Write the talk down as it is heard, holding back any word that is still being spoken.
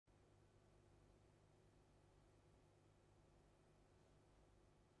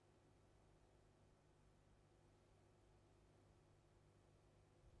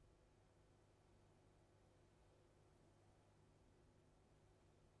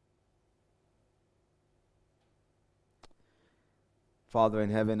Father in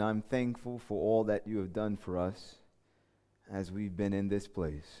heaven, I'm thankful for all that you have done for us as we've been in this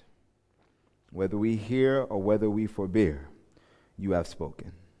place. Whether we hear or whether we forbear, you have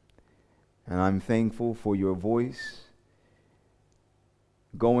spoken. And I'm thankful for your voice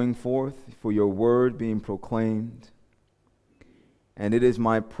going forth, for your word being proclaimed. And it is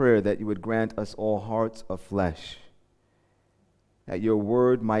my prayer that you would grant us all hearts of flesh, that your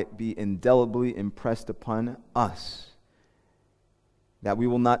word might be indelibly impressed upon us, that we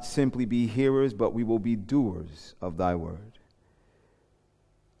will not simply be hearers, but we will be doers of thy word.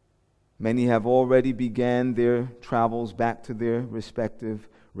 Many have already began their travels back to their respective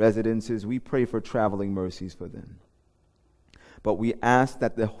residences. We pray for traveling mercies for them. But we ask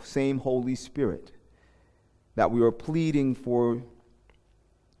that the same Holy Spirit that we are pleading for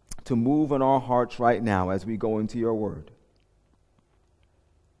to move in our hearts right now as we go into your word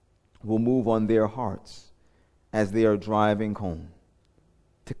will move on their hearts as they are driving home,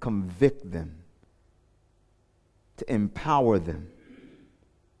 to convict them, to empower them,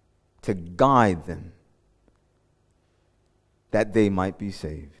 to guide them, that they might be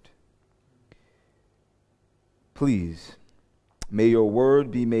saved. Please, may your word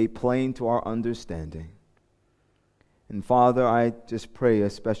be made plain to our understanding. And Father, I just pray a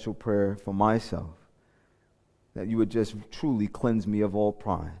special prayer for myself, that you would just truly cleanse me of all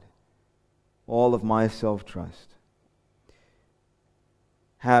pride, all of my self-trust.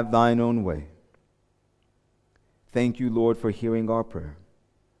 Have thine own way. Thank you, Lord, for hearing our prayer.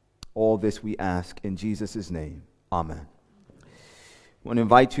 All this we ask in Jesus' name. Amen. I want to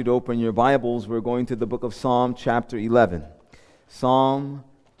invite you to open your Bibles. We're going to the book of Psalm chapter 11. Psalm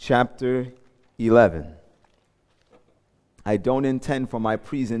chapter 11. I don't intend for my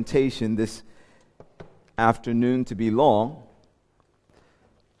presentation this afternoon to be long,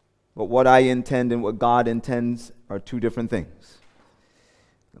 but what I intend and what God intends are two different things.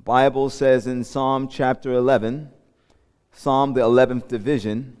 The Bible says in Psalm chapter 11, Psalm the 11th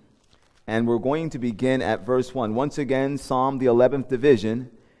division, and we're going to begin at verse 1. Once again, Psalm the 11th division,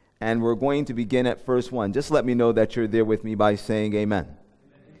 and we're going to begin at verse 1. Just let me know that you're there with me by saying amen.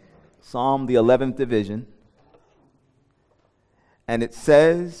 Amen. Psalm the 11th division, and it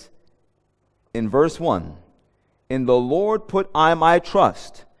says in verse 1, "In the Lord put I my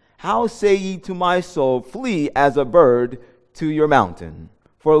trust. How say ye to my soul, flee as a bird to your mountain?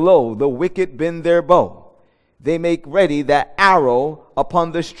 For lo, the wicked bend their bow. They make ready that arrow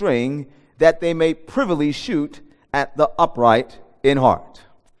upon the string, that they may privily shoot at the upright in heart."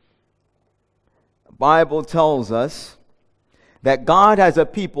 The Bible tells us that God has a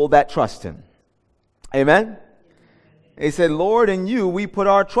people that trust him. Amen? They said, Lord, in you we put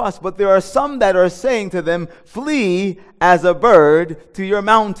our trust. But there are some that are saying to them, flee as a bird to your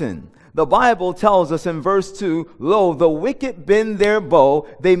mountain. The Bible tells us in verse 2, "Lo, the wicked bend their bow,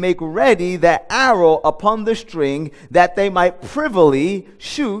 they make ready that arrow upon the string, that they might privily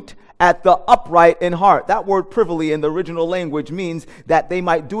shoot at the upright in heart." That word privily in the original language means that they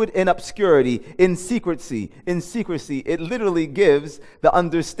might do it in obscurity, in secrecy. In secrecy, it literally gives the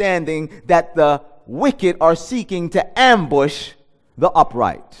understanding that the wicked are seeking to ambush the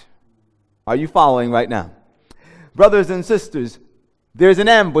upright. Are you following right now? Brothers and sisters, there's an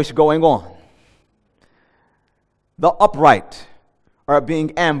ambush going on. The upright are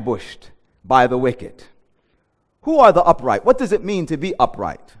being ambushed by the wicked. Who are the upright? What does it mean to be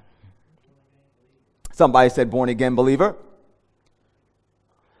upright? Somebody said born again believer.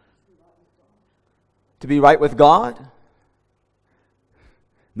 To be right with God?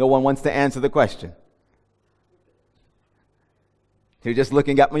 No one wants to answer the question. You're just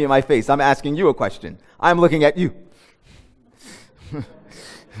looking at me in my face. I'm asking you a question. I'm looking at you.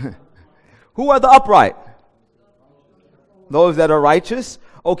 Who are the upright? Those that are righteous?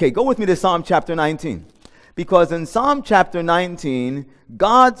 Okay, go with me to Psalm chapter 19. Because in Psalm chapter 19,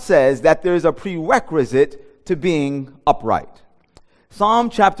 God says that there's a prerequisite to being upright. Psalm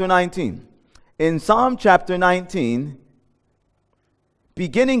chapter 19. In Psalm chapter 19,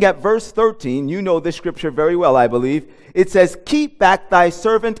 beginning at verse 13, you know this scripture very well, I believe. It says, "Keep back thy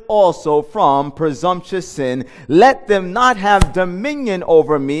servant also from presumptuous sin. Let them not have dominion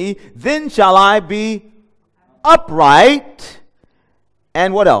over me. Then shall I be upright."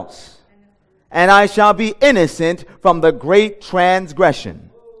 And what else? "And I shall be innocent from the great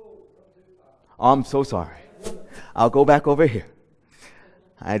transgression." I'm so sorry. I'll go back over here.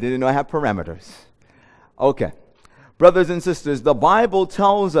 I didn't know I had parameters. Okay. Brothers and sisters, the Bible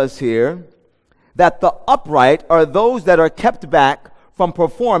tells us here that the upright are those that are kept back from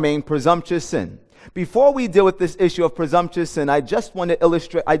performing presumptuous sin. Before we deal with this issue of presumptuous sin, I just want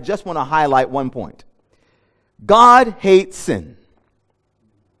to highlight one point. God hates sin.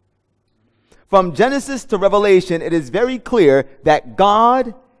 From Genesis to Revelation, it is very clear that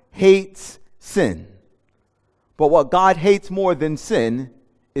God hates sin. But what God hates more than sin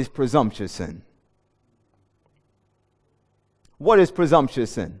is presumptuous sin. What is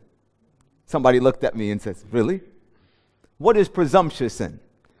presumptuous sin? Somebody looked at me and says, really? What is presumptuous sin?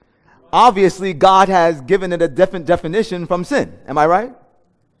 Obviously, God has given it a different definition from sin. Am I right?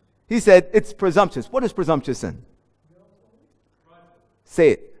 He said it's presumptuous. What is presumptuous sin?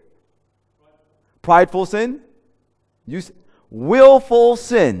 Say it. Prideful sin? Willful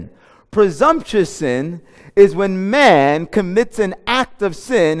sin. Presumptuous sin is when man commits an act of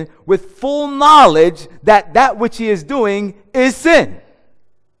sin with full knowledge that that which he is doing is sin.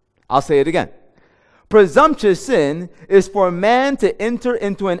 I'll say it again. Presumptuous sin is for a man to enter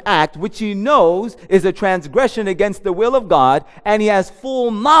into an act which he knows is a transgression against the will of God, and he has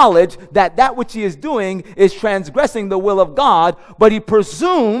full knowledge that that which he is doing is transgressing the will of God, but he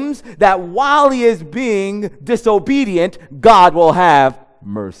presumes that while he is being disobedient, God will have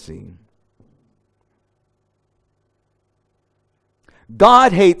mercy.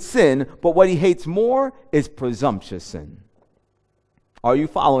 God hates sin, but what he hates more is presumptuous sin. Are you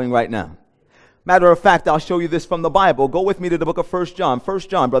following right now? Matter of fact, I'll show you this from the Bible. Go with me to the book of 1 John. 1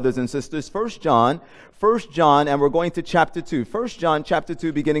 John, brothers and sisters. 1 John, and we're going to chapter 2. 1 John chapter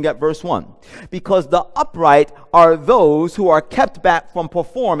 2, beginning at verse 1. Because the upright are those who are kept back from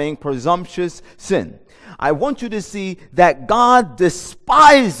performing presumptuous sin. I want you to see that God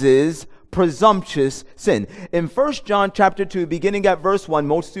despises presumptuous sin. In 1 John chapter 2, beginning at verse 1,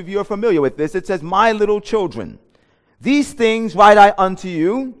 most of you are familiar with this. It says, "My little children, these things write I unto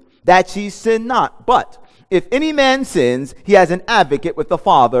you, that ye sin not. But if any man sins, he has an advocate with the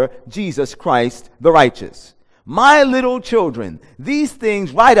Father, Jesus Christ the righteous. My little children, these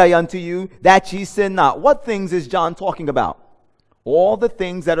things write I unto you, that ye sin not." What things is John talking about? All the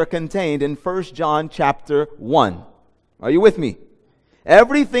things that are contained in 1 John chapter 1. Are you with me?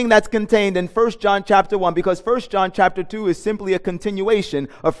 Everything that's contained in 1 John chapter 1, because 1 John chapter 2 is simply a continuation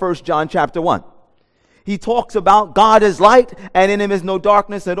of 1 John chapter 1. He talks about God is light and in him is no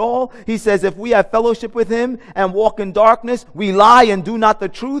darkness at all. He says if we have fellowship with him and walk in darkness, we lie and do not the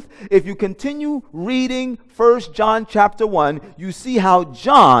truth. If you continue reading 1 John chapter 1, you see how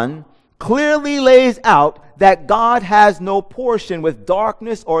John clearly lays out that God has no portion with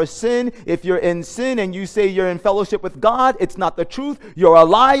darkness or sin. If you're in sin and you say you're in fellowship with God, it's not the truth. You're a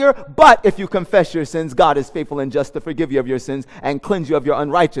liar. But if you confess your sins, God is faithful and just to forgive you of your sins and cleanse you of your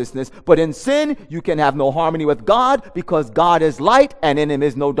unrighteousness. But in sin, you can have no harmony with God because God is light and in him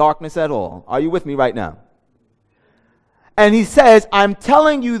is no darkness at all. Are you with me right now? And he says, I'm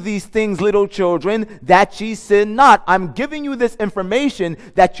telling you these things, little children, that ye sin not. I'm giving you this information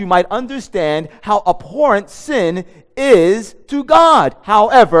that you might understand how abhorrent sin is to God.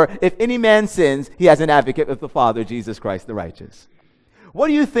 However, if any man sins, he has an advocate with the Father, Jesus Christ the righteous. What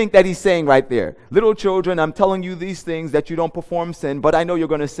do you think that he's saying right there? Little children, I'm telling you these things that you don't perform sin, but I know you're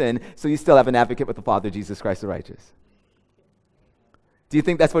going to sin, so you still have an advocate with the Father, Jesus Christ the righteous. Do you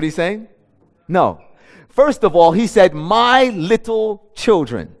think that's what he's saying? No. First of all, he said, my little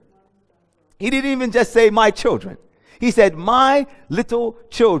children. He didn't even just say my children. He said, my little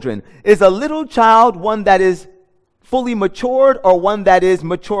children. Is a little child one that is fully matured or one that is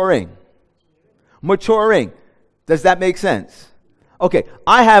maturing? Maturing. Does that make sense? Okay,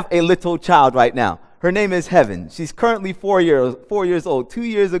 I have a little child right now. Her name is Heaven. She's currently 4 years old. 2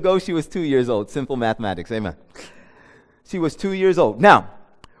 years ago, she was 2 years old. Simple mathematics, amen. She was 2 years old. Now,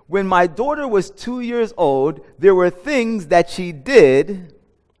 when my daughter was 2 years old, there were things that she did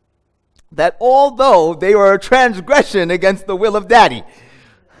that although they were a transgression against the will of Daddy,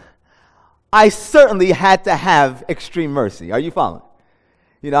 I certainly had to have extreme mercy. Are you following?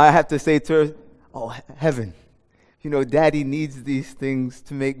 You know, I have to say to her, oh, Heaven, you know, Daddy needs these things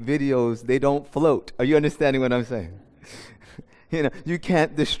to make videos. They don't float. Are you understanding what I'm saying? You know, you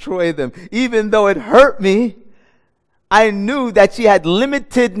can't destroy them. Even though it hurt me, I knew that she had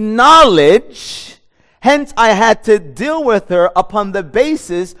limited knowledge, hence I had to deal with her upon the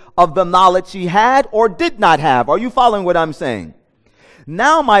basis of the knowledge she had or did not have. Are you following what I'm saying?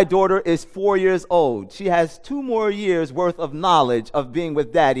 Now my daughter is 4 years old. She has 2 more years worth of knowledge of being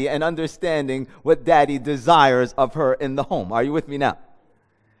with Daddy and understanding what Daddy desires of her in the home. Are you with me now?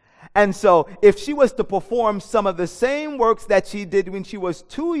 And so if she was to perform some of the same works that she did when she was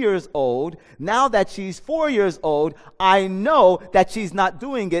 2 years old, now that she's 4 years old, I know that she's not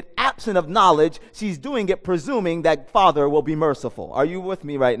doing it absent of knowledge. She's doing it presuming that Father will be merciful. Are you with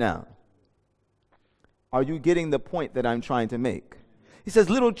me right now? Are you getting the point that I'm trying to make? He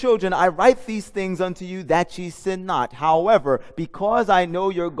says, little children, I write these things unto you that ye sin not. However, because I know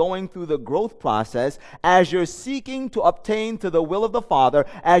you're going through the growth process, as you're seeking to obtain to the will of the Father,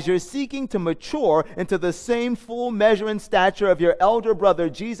 as you're seeking to mature into the same full measure and stature of your elder brother,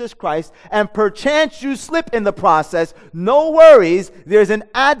 Jesus Christ, and perchance you slip in the process, no worries, there's an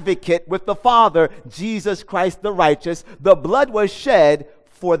advocate with the Father, Jesus Christ the righteous. The blood was shed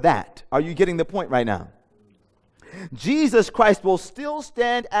for that. Are you getting the point right now? Jesus Christ will still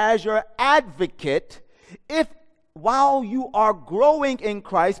stand as your advocate if while you are growing in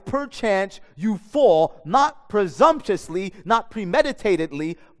Christ, perchance you fall, not presumptuously, not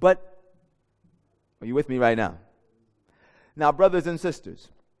premeditatedly, but are you with me right now? Now, brothers and sisters,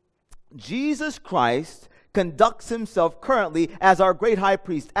 Jesus Christ conducts himself currently as our great high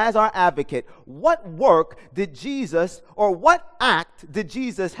priest, as our advocate. What work did Jesus, or what act did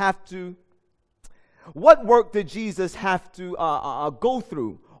Jesus have to go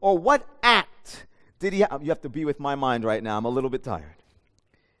through? Or what act did he have? You have to be with my mind right now. I'm a little bit tired.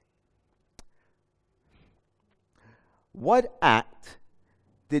 What act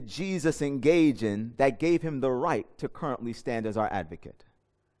did Jesus engage in that gave him the right to currently stand as our advocate?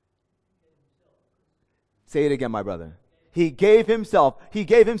 Say it again, my brother. He gave himself. He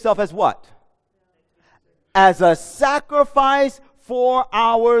gave himself as what? As a sacrifice for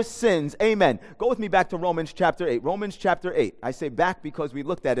our sins. Amen. Go with me back to Romans chapter 8. Romans chapter 8. I say back because we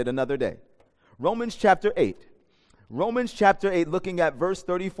looked at it another day. Romans chapter 8. Romans chapter 8, looking at verse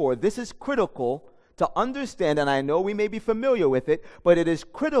 34. This is critical to understand, and I know we may be familiar with it, but it is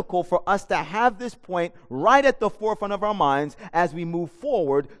critical for us to have this point right at the forefront of our minds as we move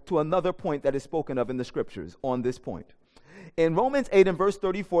forward to another point that is spoken of in the scriptures on this point. In Romans 8 and verse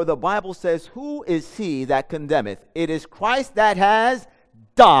 34, the Bible says, who is he that condemneth? It is Christ that has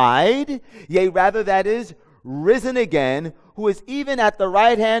died, yea, rather that is risen again, who is even at the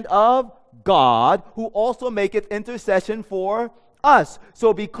right hand of God, who also maketh intercession for us.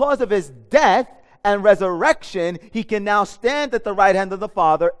 So because of his death and resurrection, he can now stand at the right hand of the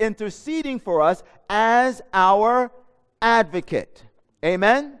Father, interceding for us as our advocate.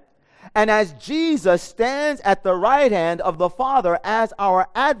 Amen? And as Jesus stands at the right hand of the Father as our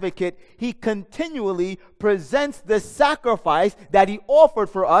advocate, he continually presents the sacrifice that he offered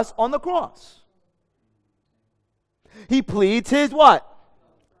for us on the cross. He pleads his what?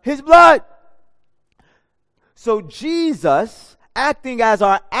 His blood. So Jesus acting as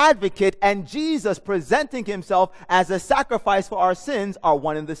our advocate and Jesus presenting himself as a sacrifice for our sins are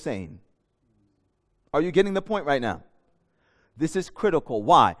one and the same. Are you getting the point right now? This is critical.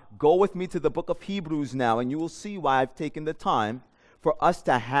 Why? Go with me to the book of Hebrews now, and you will see why I've taken the time for us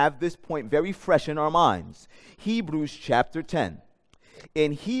to have this point very fresh in our minds. Hebrews chapter 10.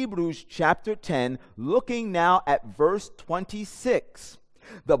 In Hebrews chapter 10, looking now at verse 26,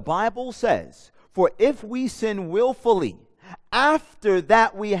 the Bible says, for if we sin willfully, after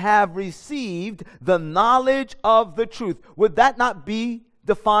that we have received the knowledge of the truth. Would that not be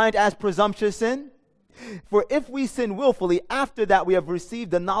defined as presumptuous sin? For if we sin willfully, after that we have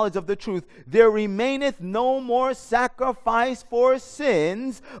received the knowledge of the truth, there remaineth no more sacrifice for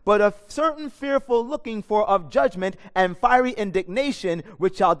sins, but a certain fearful looking for of judgment and fiery indignation,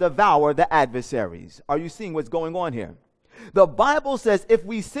 which shall devour the adversaries. Are you seeing what's going on here? The Bible says if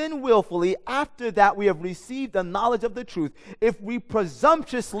we sin willfully, after that we have received the knowledge of the truth, if we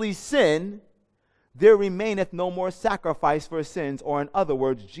presumptuously sin, there remaineth no more sacrifice for sins, or in other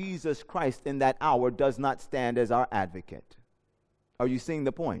words, Jesus Christ in that hour does not stand as our advocate. Are you seeing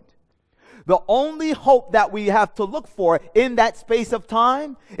the point? The only hope that we have to look for in that space of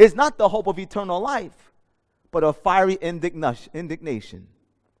time is not the hope of eternal life, but of fiery indignation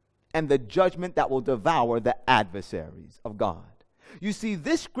and the judgment that will devour the adversaries of God. You see,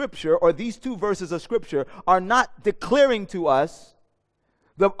 this scripture, or these two verses of scripture, are not declaring to us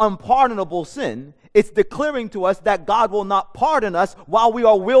the unpardonable sin. It's declaring to us that God will not pardon us while we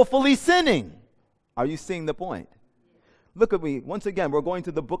are willfully sinning. Are you seeing the point? Look at me. Once again, we're going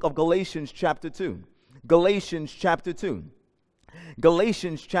to the book of Galatians chapter 2. Galatians chapter 2.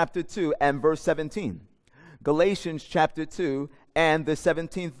 Galatians chapter 2 and verse 17. Galatians chapter 2 and the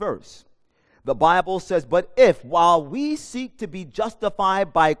 17th verse. The Bible says, but if while we seek to be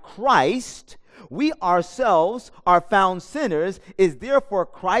justified by Christ, we ourselves are found sinners, is therefore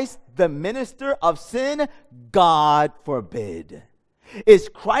Christ the minister of sin? God forbid. Is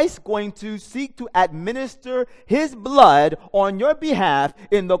Christ going to seek to administer his blood on your behalf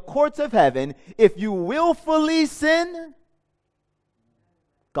in the courts of heaven if you willfully sin?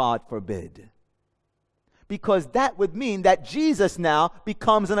 God forbid. Because that would mean that Jesus now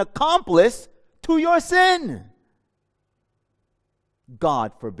becomes an accomplice to your sin.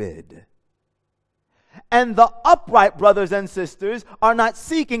 God forbid. And the upright brothers and sisters are not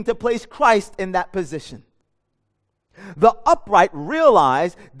seeking to place Christ in that position. The upright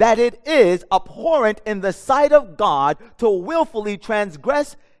realize that it is abhorrent in the sight of God to willfully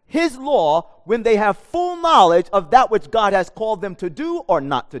transgress His law when they have full knowledge of that which God has called them to do or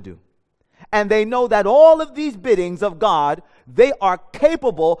not to do. And they know that all of these biddings of God, they are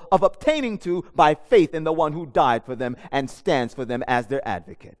capable of obtaining to by faith in the one who died for them and stands for them as their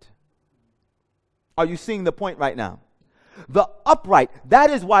advocate. Are you seeing the point right now? The upright, that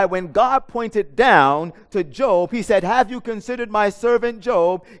is why when God pointed down to Job, He said, have you considered my servant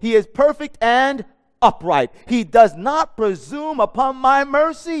Job? He is perfect and upright. He does not presume upon my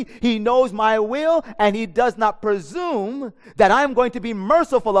mercy. He knows my will, and he does not presume that I'm going to be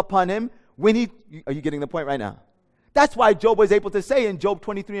merciful upon him when he... Are you getting the point right now? That's why Job was able to say in Job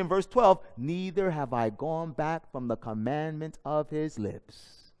 23 and verse 12, neither have I gone back from the commandment of his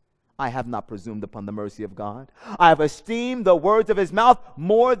lips. I have not presumed upon the mercy of God. I have esteemed the words of his mouth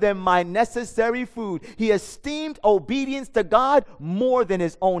more than my necessary food. He esteemed obedience to God more than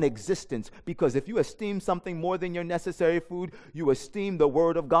his own existence. Because if you esteem something more than your necessary food, you esteem the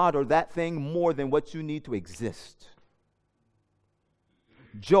word of God or that thing more than what you need to exist.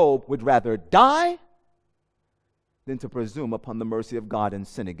 Job would rather die than to presume upon the mercy of God and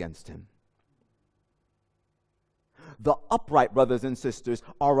sin against him. The upright brothers and sisters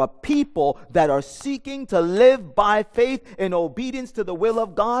are a people that are seeking to live by faith in obedience to the will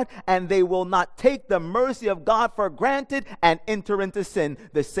of God, and they will not take the mercy of God for granted and enter into sin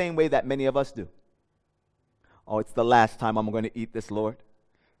the same way that many of us do. Oh, it's the last time I'm going to eat this, Lord.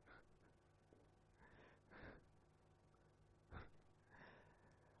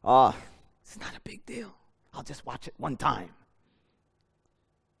 It's not a big deal. I'll just watch it one time.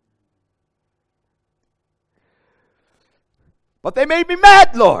 But they made me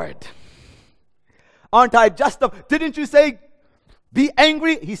mad, Lord. Aren't I justified? Didn't you say, be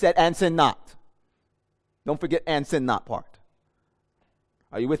angry? He said, and sin not. Don't forget and sin not part.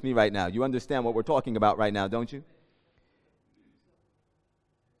 Are you with me right now? You understand what we're talking about right now, don't you?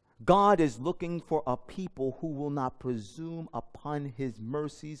 God is looking for a people who will not presume upon his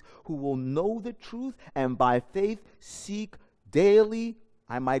mercies, who will know the truth and by faith seek daily,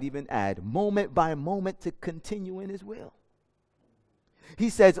 I might even add, moment by moment to continue in his will. He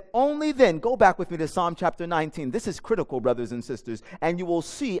says, only then, go back with me to Psalm chapter 19. This is critical, brothers and sisters. And you will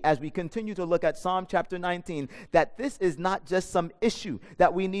see as we continue to look at Psalm chapter 19 that this is not just some issue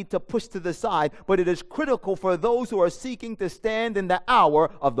that we need to push to the side, but it is critical for those who are seeking to stand in the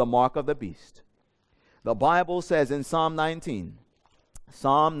hour of the mark of the beast. The Bible says in Psalm 19,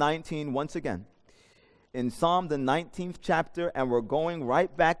 once again, in Psalm the 19th chapter, and we're going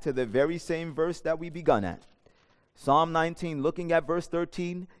right back to the very same verse that we begun at. Psalm 19, looking at verse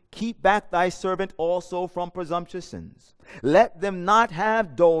 13, keep back thy servant also from presumptuous sins. Let them not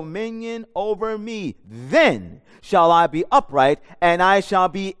have dominion over me. Then shall I be upright, and I shall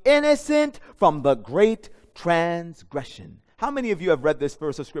be innocent from the great transgression. How many of you have read this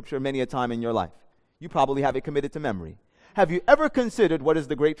verse of scripture many a time in your life? You probably have it committed to memory. Have you ever considered what is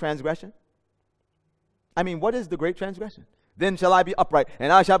the great transgression? I mean, what is the great transgression? Then shall I be upright,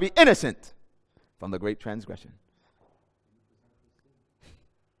 and I shall be innocent from the great transgression.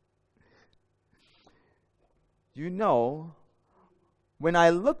 You know, when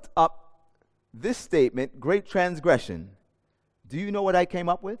I looked up this statement, great transgression, do you know what I came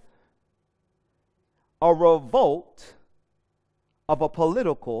up with? A revolt of a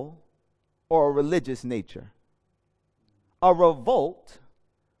political or a religious nature. A revolt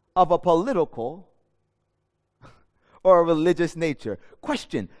of a political or a religious nature.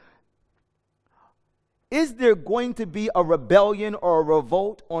 Question: is there going to be a rebellion or a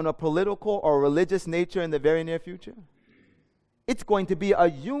revolt on a political or religious nature in the very near future? It's going to be a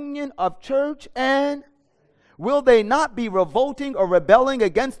union of church and will they not be revolting or rebelling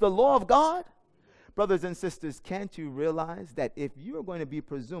against the law of God? Brothers and sisters, can't you realize that if you're going to be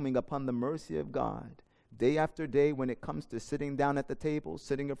presuming upon the mercy of God day after day when it comes to sitting down at the table,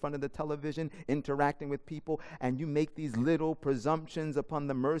 sitting in front of the television, interacting with people, and you make these little presumptions upon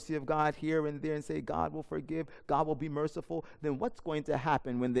the mercy of God here and there and say, God will forgive, God will be merciful, then what's going to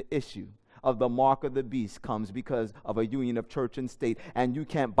happen when the issue of the mark of the beast comes because of a union of church and state and you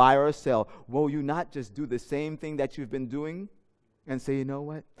can't buy or sell? Will you not just do the same thing that you've been doing and say, you know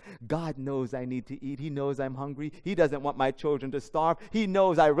what? God knows I need to eat. He knows I'm hungry. He doesn't want my children to starve. He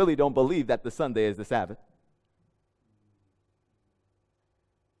knows I really don't believe that the Sunday is the Sabbath.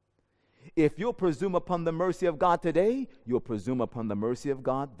 If you'll presume upon the mercy of God today, you'll presume upon the mercy of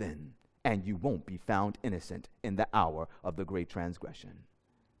God then. and you won't be found innocent in the hour of the great transgression.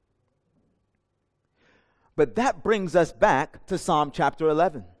 But that brings us back to Psalm chapter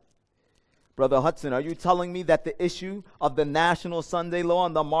 11. Brother Hudson, are you telling me that the issue of the national Sunday law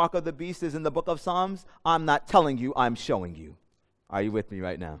and the mark of the beast is in the book of Psalms? I'm not telling you, I'm showing you. Are you with me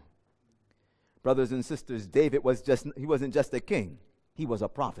right now? Brothers and sisters, David he wasn't just a king, he was a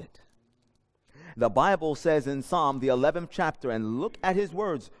prophet. The Bible says in Psalm, the 11th chapter, and look at his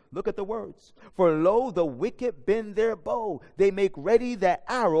words. Look at the words. For lo, the wicked bend their bow. They make ready their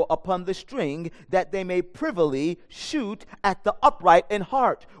arrow upon the string, that they may privily shoot at the upright in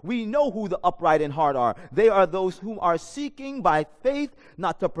heart. We know who the upright in heart are. They are those whom are seeking by faith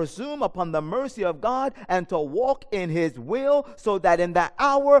not to presume upon the mercy of God and to walk in his will, so that in the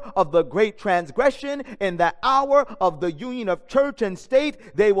hour of the great transgression, in the hour of the union of church and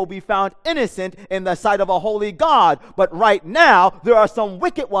state, they will be found innocent in the sight of a holy God. But right now, there are some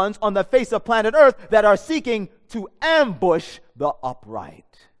wicked ones on the face of planet Earth that are seeking to ambush the upright.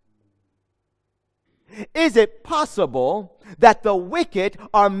 Is it possible that the wicked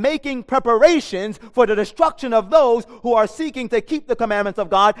are making preparations for the destruction of those who are seeking to keep the commandments of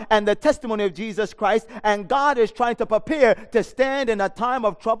God and the testimony of Jesus Christ, and God is trying to prepare to stand in a time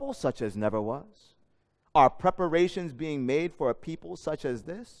of trouble such as never was? Are preparations being made for a people such as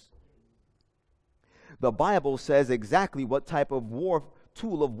this? The Bible says exactly what type of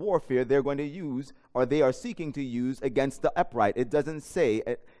tool of warfare they're going to use, or they are seeking to use against the upright. It doesn't say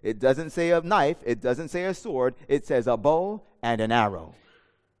a knife, it doesn't say a sword, it says a bow and an arrow.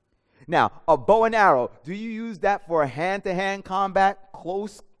 Now, a bow and arrow, do you use that for hand-to-hand combat,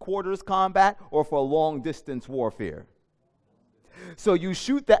 close quarters combat, or for long distance warfare? So you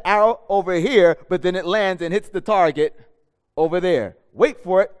shoot the arrow over here, but then it lands and hits the target over there. Wait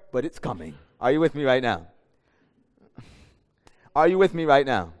for it, but it's coming. Are you with me right now? Are you with me right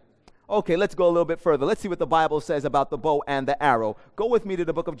now? Okay, let's go a little bit further. Let's see what the Bible says about the bow and the arrow. Go with me to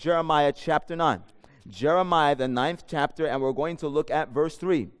the book of Jeremiah chapter 9. Jeremiah, the 9th chapter, and we're going to look at verse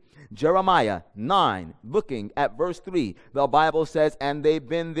 3. Jeremiah 9, looking at verse 3. The Bible says, and they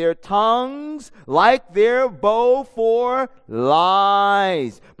bend their tongues like their bow for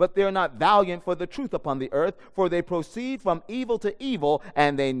lies. But they're not valiant for the truth upon the earth, for they proceed from evil to evil,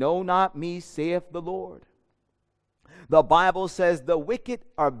 and they know not me, saith the Lord. The Bible says the wicked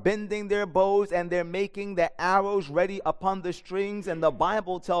are bending their bows and they're making the arrows ready upon the strings. And the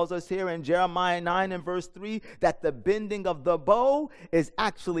Bible tells us here in Jeremiah 9 and verse 3 that the bending of the bow is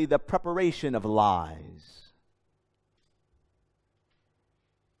actually the preparation of lies.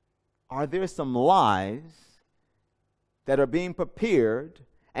 Are there some lies that are being prepared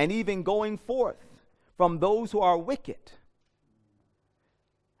and even going forth from those who are wicked?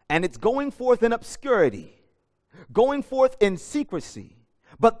 And it's going forth in obscurity, going forth in secrecy.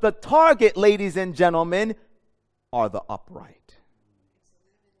 But the target, ladies and gentlemen, are the upright.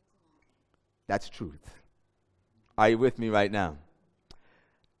 That's truth. Are you with me right now?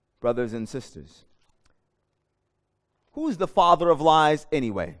 Brothers and sisters, who's the father of lies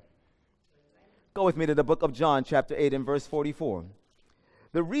anyway? Go with me to the book of John, chapter 8 and verse 44.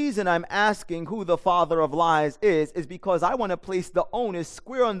 The reason I'm asking who the father of lies is because I want to place the onus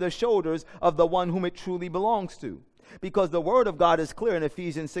square on the shoulders of the one whom it truly belongs to. Because the word of God is clear in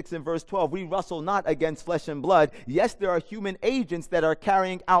Ephesians 6 and verse 12. We wrestle not against flesh and blood. Yes, there are human agents that are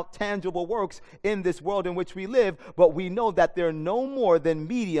carrying out tangible works in this world in which we live, but we know that they're no more than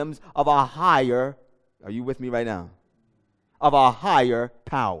mediums of a higher, are you with me right now? Of a higher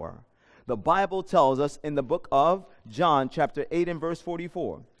power. The Bible tells us in the book of John, chapter 8 and verse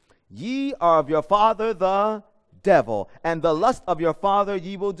 44, ye are of your father the devil, and the lust of your father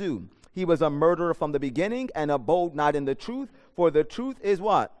ye will do. He was a murderer from the beginning, and abode not in the truth, for the truth is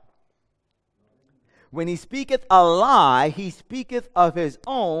what? When he speaketh a lie, he speaketh of his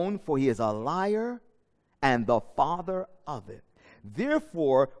own, for he is a liar and the father of it.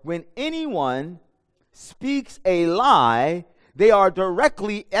 Therefore, when anyone speaks a lie, they are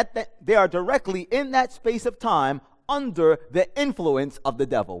directly in that space of time under the influence of the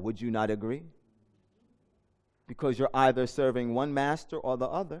devil. Would you not agree? Because you're either serving one master or the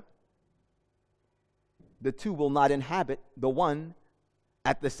other. The two will not inhabit the one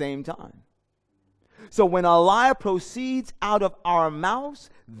at the same time. So when a lie proceeds out of our mouths,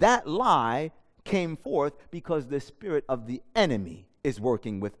 that lie came forth because the spirit of the enemy is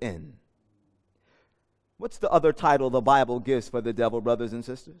working within. What's the other title the Bible gives for the devil, brothers and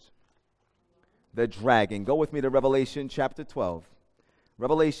sisters? The dragon. Go with me to Revelation chapter 12.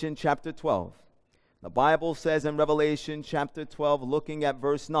 Revelation chapter 12. The Bible says in Revelation chapter 12, looking at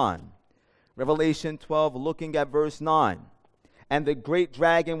verse 9. Revelation 12, looking at verse 9. and the great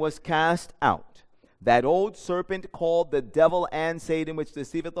dragon was cast out, that old serpent called the devil and Satan, which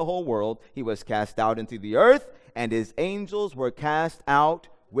deceiveth the whole world. He was cast out into the earth, and his angels were cast out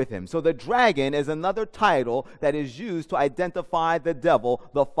with him. So the dragon is another title that is used to identify the devil,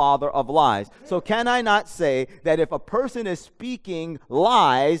 the father of lies. So can I not say that if a person is speaking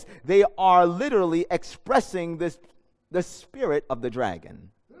lies, they are literally expressing the spirit of the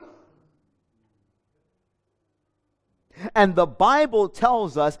dragon? And the Bible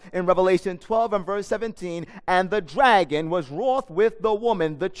tells us in Revelation 12 and verse 17, and the dragon was wroth with the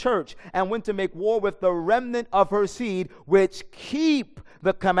woman, the church, and went to make war with the remnant of her seed, which keep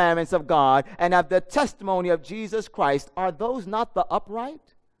the commandments of God and have the testimony of Jesus Christ. Are those not the upright?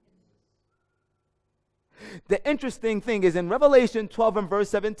 The interesting thing is in Revelation 12 and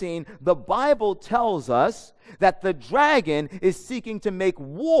verse 17, the Bible tells us that the dragon is seeking to make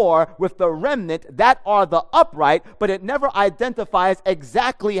war with the remnant that are the upright, but it never identifies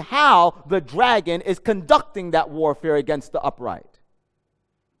exactly how the dragon is conducting that warfare against the upright.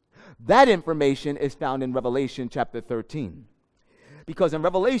 That information is found in Revelation chapter 13. Because in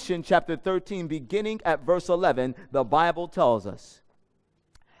Revelation chapter 13, beginning at verse 11, the Bible tells us,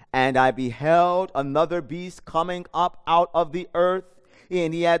 and I beheld another beast coming up out of the earth,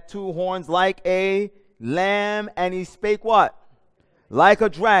 and he had two horns like a lamb, and he spake what? Like a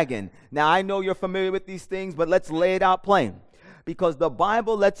dragon. Now, I know you're familiar with these things, but let's lay it out plain. Because the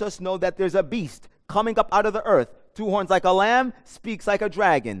Bible lets us know that there's a beast coming up out of the earth. Two horns like a lamb, speaks like a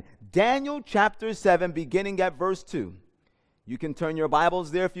dragon. Daniel chapter 7, beginning at verse 2. You can turn your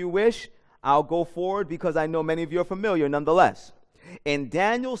Bibles there if you wish. I'll go forward because I know many of you are familiar nonetheless. In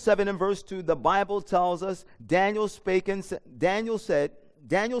Daniel 7 and verse 2, the Bible tells us, Daniel spake and said, Daniel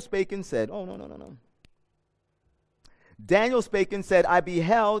spake and said, Daniel spake and said, I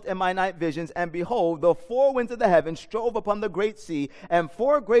beheld in my night visions, and behold, the four winds of the heaven strove upon the great sea, and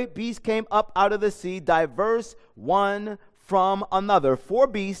four great beasts came up out of the sea, diverse one from another. Four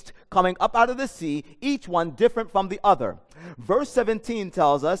beasts coming up out of the sea, each one different from the other. Verse 17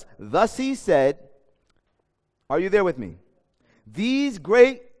 tells us, thus he said, are you there with me? These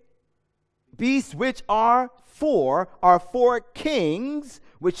great beasts which are four kings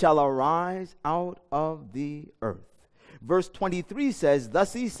which shall arise out of the earth. Verse 23 says,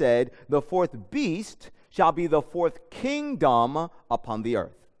 thus he said, the fourth beast shall be the fourth kingdom upon the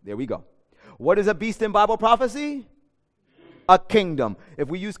earth. There we go. What is a beast in Bible prophecy? A kingdom. If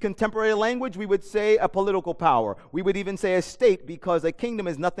we use contemporary language, we would say a political power. We would even say a state, because a kingdom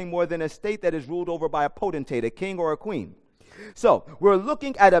is nothing more than a state that is ruled over by a potentate, a king or a queen. So, we're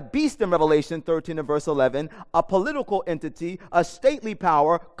looking at a beast in Revelation 13 and verse 11, a political entity, a stately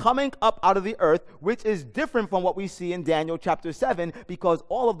power coming up out of the earth, which is different from what we see in Daniel chapter 7, because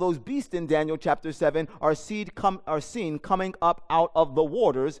all of those beasts in Daniel chapter 7 are seen coming up out of the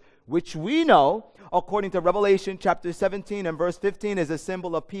waters, which we know, according to Revelation chapter 17 and verse 15, is a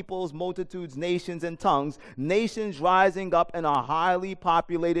symbol of peoples, multitudes, nations, and tongues, nations rising up in a highly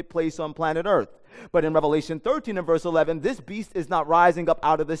populated place on planet Earth. But in Revelation 13 and verse 11, this beast is not rising up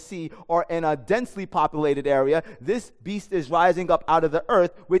out of the sea or in a densely populated area. This beast is rising up out of the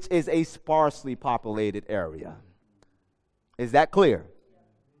earth, which is a sparsely populated area. Is that clear?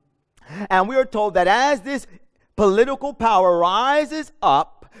 And we are told that as this political power rises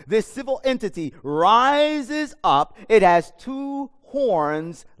up, this civil entity rises up, it has two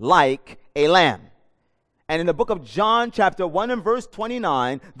horns like a lamb. And in the book of John chapter 1 and verse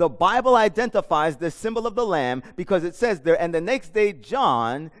 29, the Bible identifies the symbol of the lamb, because it says there, and the next day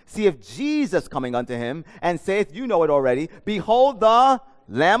John seeth Jesus coming unto him, and saith, you know it already, behold the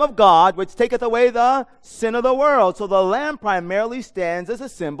Lamb of God, which taketh away the sin of the world. So the lamb primarily stands as a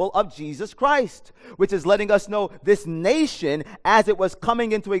symbol of Jesus Christ, which is letting us know this nation, as it was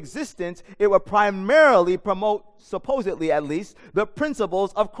coming into existence, it would primarily promote, supposedly at least, the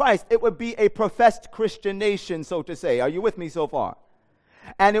principles of Christ. It would be a professed Christian nation, so to say. Are you with me so far?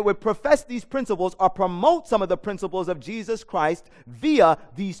 And it would profess these principles or promote some of the principles of Jesus Christ via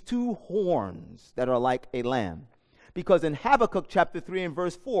these two horns that are like a lamb. Because in Habakkuk chapter 3 and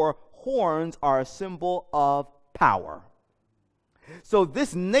verse 4, horns are a symbol of power. So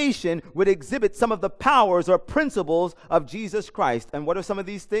this nation would exhibit some of the powers or principles of Jesus Christ. And what are some of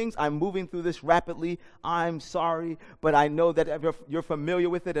these things? I'm moving through this rapidly. I'm sorry, but I know that you're familiar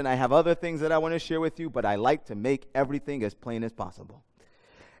with it, and I have other things that I want to share with you, but I like to make everything as plain as possible.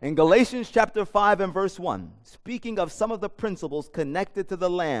 In Galatians chapter 5 and verse 1, speaking of some of the principles connected to the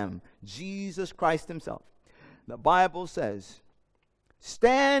Lamb, Jesus Christ himself, the Bible says,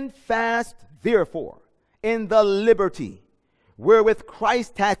 stand fast, therefore, in the liberty wherewith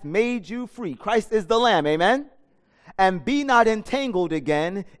Christ hath made you free. Christ is the Lamb, amen? and be not entangled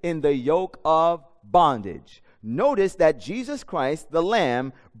again in the yoke of bondage. Notice that Jesus Christ, the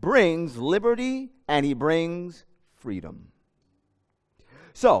Lamb, brings liberty and he brings freedom.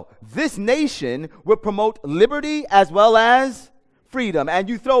 So, this nation will promote liberty as well as freedom. And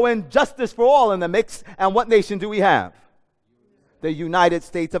you throw in justice for all in the mix, and what nation do we have? The United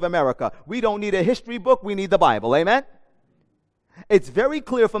States of America. We don't need a history book, we need the Bible. Amen? It's very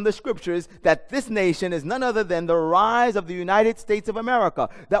clear from the scriptures that this nation is none other than the rise of the United States of America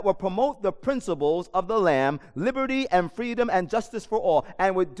that will promote the principles of the Lamb, liberty and freedom and justice for all,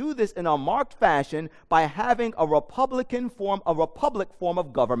 and would do this in a marked fashion by having a republic form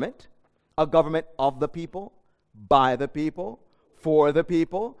of government, a government of the people, by the people, for the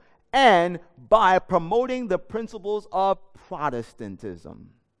people, and by promoting the principles of Protestantism,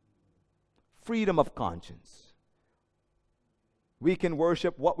 freedom of conscience. We can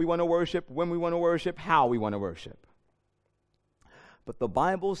worship what we want to worship, when we want to worship, how we want to worship. But the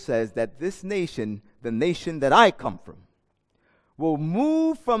Bible says that this nation, the nation that I come from, will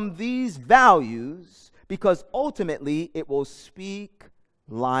move from these values because ultimately it will speak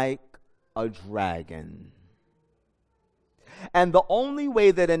like a dragon. And the only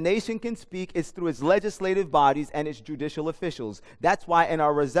way that a nation can speak is through its legislative bodies and its judicial officials. That's why in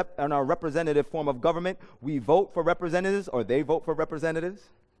our representative form of government, we vote for representatives, or they vote for representatives.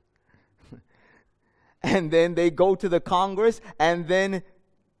 And then they go to the Congress, and then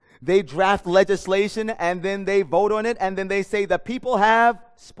they draft legislation, and then they vote on it, and then they say the people have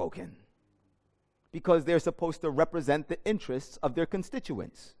spoken. Because they're supposed to represent the interests of their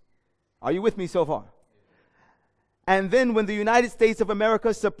constituents. Are you with me so far? And then when the United States of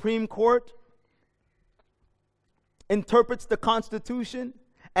America Supreme Court interprets the Constitution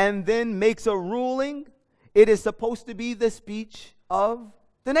and then makes a ruling, it is supposed to be the speech of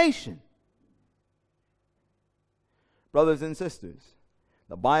the nation. Brothers and sisters,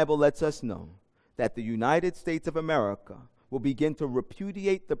 the Bible lets us know that the United States of America will begin to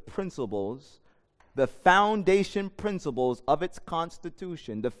repudiate the principles, the foundation principles of its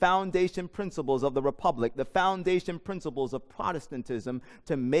Constitution, the foundation principles of the Republic, the foundation principles of Protestantism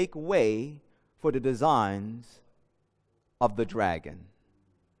to make way for the designs of the dragon.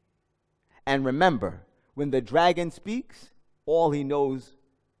 And remember, when the dragon speaks, all he knows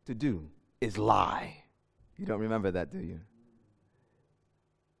to do is lie. You don't remember that, do you?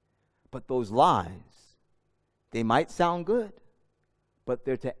 But those lies, they might sound good, but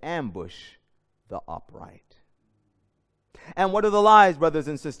they're to ambush the upright. And what are the lies, brothers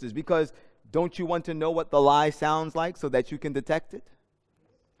and sisters? Because don't you want to know what the lie sounds like so that you can detect it?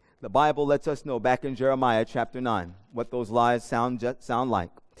 The Bible lets us know back in Jeremiah chapter 9 what those lies sound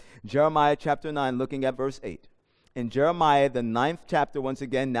like. Jeremiah chapter 9, looking at verse 8. In Jeremiah, the 9th chapter, once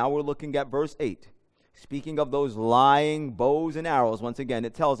again, now we're looking at verse 8. Speaking of those lying bows and arrows, once again,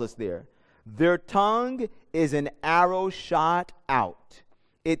 it tells us there, their tongue is an arrow shot out.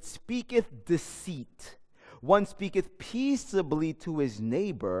 It speaketh deceit. One speaketh peaceably to his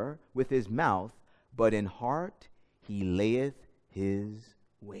neighbor with his mouth, but in heart he layeth his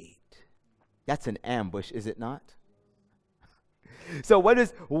wait. That's an ambush, is it not? So what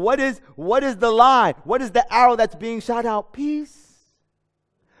is the lie? What is the arrow that's being shot out? Peace.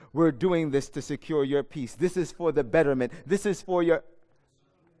 We're doing this to secure your peace. This is for the betterment. This is for your...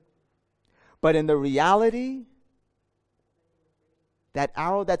 But in the reality, that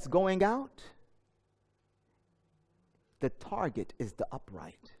arrow that's going out, the target is the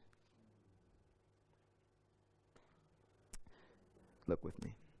upright. Look with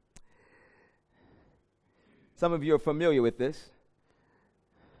me. Some of you are familiar with this.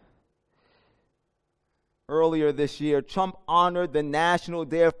 Earlier this year, Trump honored the National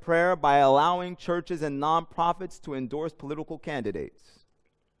Day of Prayer by allowing churches and nonprofits to endorse political candidates.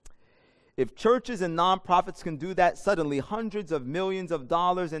 If churches and nonprofits can do that, suddenly hundreds of millions of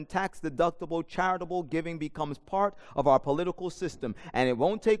dollars in tax-deductible charitable giving becomes part of our political system. And it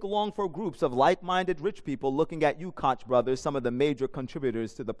won't take long for groups of like-minded rich people looking at you, Koch brothers, some of the major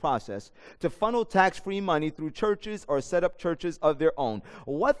contributors to the process, to funnel tax-free money through churches or set up churches of their own.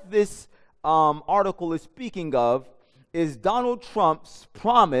 What this article is speaking of is Donald Trump's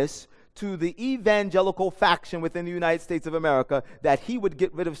promise to the evangelical faction within the United States of America that he would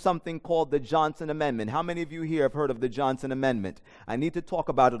get rid of something called the Johnson Amendment. How many of you here have heard of the Johnson Amendment? I need to talk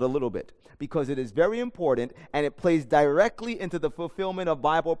about it a little bit because it is very important and it plays directly into the fulfillment of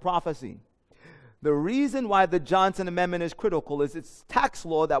Bible prophecy. The reason why the Johnson Amendment is critical is it's tax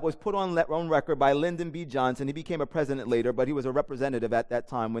law that was put on record by Lyndon B. Johnson. He became a president later, but he was a representative at that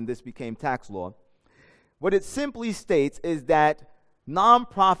time when this became tax law. What it simply states is that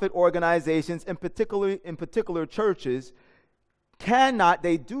nonprofit organizations, in particular churches,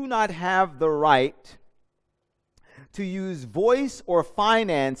 they do not have the right to use voice or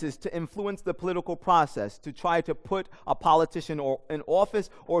finances to influence the political process, to try to put a politician in office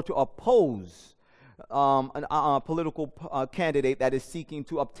or to oppose a political candidate that is seeking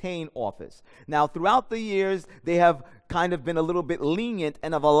to obtain office. Now, throughout the years, they have kind of been a little bit lenient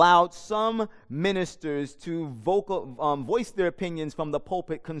and have allowed some ministers to voice their opinions from the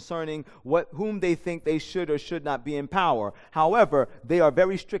pulpit concerning whom they think they should or should not be in power. However, they are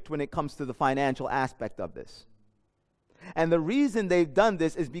very strict when it comes to the financial aspect of this. And the reason they've done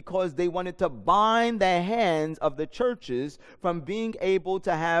this is because they wanted to bind the hands of the churches from being able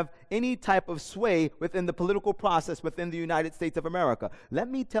to have any type of sway within the political process within the United States of America.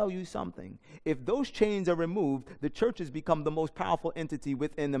 Let me tell you something. If those chains are removed, the churches become the most powerful entity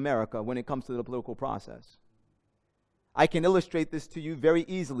within America when it comes to the political process. I can illustrate this to you very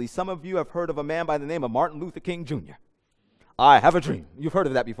easily. Some of you have heard of a man by the name of Martin Luther King Jr. I have a dream. You've heard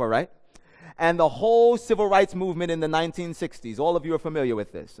of that before, right? And the whole civil rights movement in the 1960s. All of you are familiar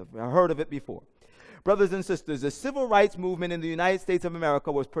with this. I've heard of it before. Brothers and sisters, the civil rights movement in the United States of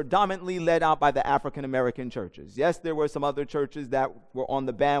America was predominantly led out by the African American churches. Yes, there were some other churches that were on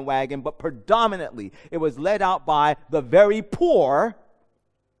the bandwagon, but predominantly it was led out by the very poor,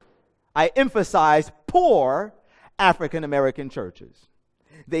 I emphasize poor, African American churches.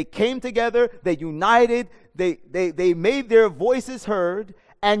 They came together, they united, they made their voices heard,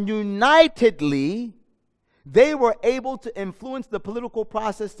 and unitedly, they were able to influence the political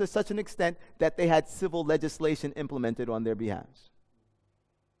process to such an extent that they had civil legislation implemented on their behalves.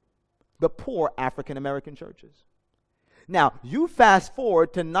 The poor African American churches. Now, you fast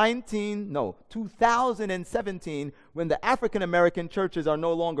forward to 2017, when the African American churches are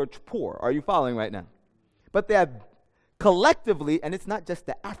no longer poor. Are you following right now? But they have collectively, and it's not just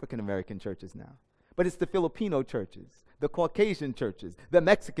the African American churches now, but it's the Filipino churches, the Caucasian churches, the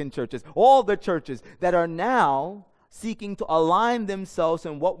Mexican churches, all the churches that are now seeking to align themselves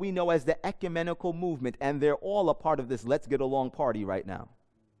in what we know as the ecumenical movement, and they're all a part of this let's get along party right now.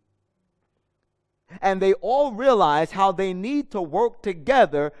 And they all realize how they need to work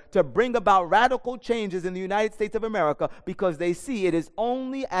together to bring about radical changes in the United States of America, because they see it is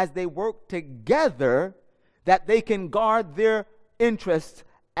only as they work together that they can guard their interests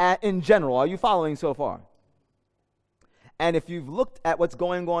in general. Are you following so far? And if you've looked at what's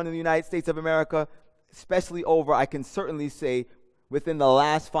going on in the United States of America, especially over, I can certainly say, within the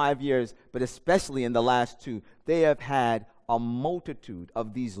last 5 years, but especially in the last 2, they have had a multitude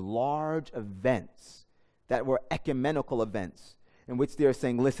of these large events that were ecumenical events, in which they're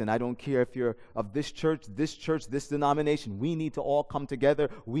saying, listen, I don't care if you're of this church, this denomination, we need to all come together,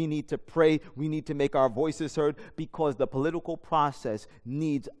 we need to pray, we need to make our voices heard, because the political process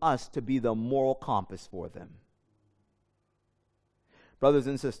needs us to be the moral compass for them. Brothers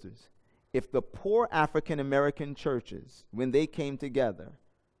and sisters, if the poor African American churches, when they came together,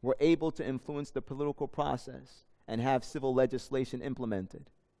 were able to influence the political process and have civil legislation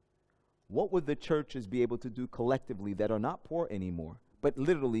implemented, what would the churches be able to do collectively that are not poor anymore, but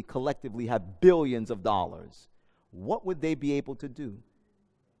literally collectively have billions of dollars? What would they be able to do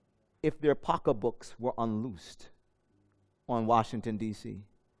if their pocketbooks were unloosed on Washington, D.C.?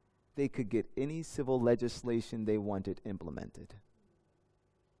 They could get any civil legislation they wanted implemented.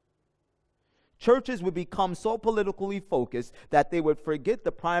 Churches would become so politically focused that they would forget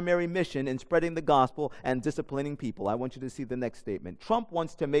the primary mission in spreading the gospel and disciplining people. I want you to see the next statement. Trump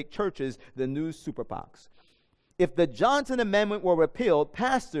wants to make churches the new super PACs. If the Johnson Amendment were repealed,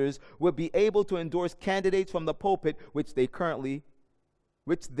 pastors would be able to endorse candidates from the pulpit, which they're currently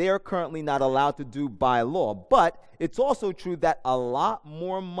not allowed to do by law. But it's also true that a lot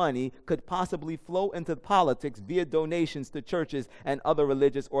more money could possibly flow into politics via donations to churches and other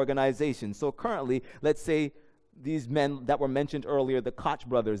religious organizations. So currently, let's say these men that were mentioned earlier, the Koch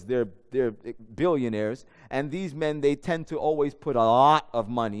brothers, they're billionaires, and these men, they tend to always put a lot of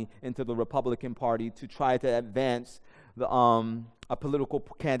money into the Republican Party to try to advance a political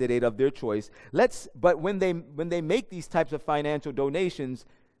candidate of their choice. But when they make these types of financial donations,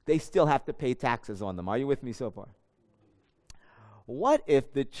 they still have to pay taxes on them. Are you with me so far? What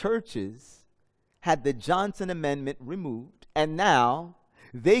if the churches had the Johnson Amendment removed, and now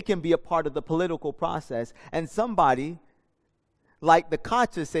they can be a part of the political process, and somebody like the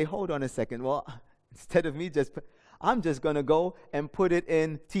Kochs say, hold on a second, well, instead of me I'm just going to go and put it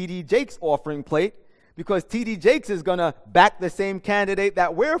in T.D. Jakes' offering plate, because T.D. Jakes is going to back the same candidate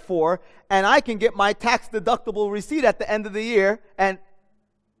that we're for, and I can get my tax-deductible receipt at the end of the year and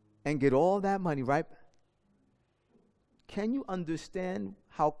get all that money, right? can you understand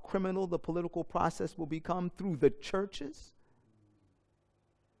how criminal the political process will become through the churches?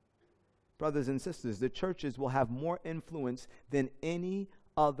 Brothers and sisters, the churches will have more influence than any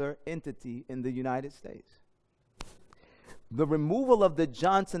other entity in the United States. The removal of the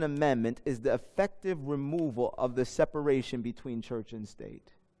Johnson Amendment is the effective removal of the separation between church and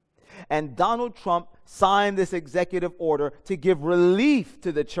state. And Donald Trump signed this executive order to give relief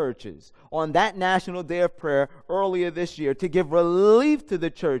to the churches on that National Day of Prayer earlier this year, to give relief to the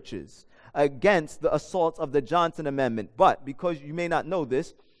churches against the assaults of the Johnson Amendment. But because you may not know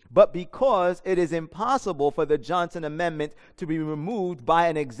this, but because it is impossible for the Johnson Amendment to be removed by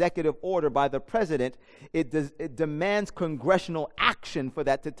an executive order by the president, it demands congressional action for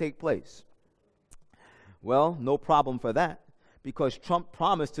that to take place. Well, no problem for that. Because Trump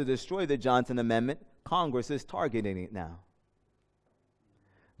promised to destroy the Johnson Amendment, Congress is targeting it now.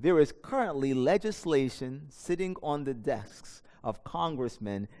 There is currently legislation sitting on the desks of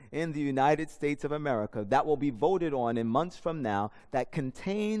congressmen in the United States of America that will be voted on in months from now that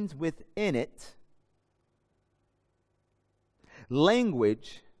contains within it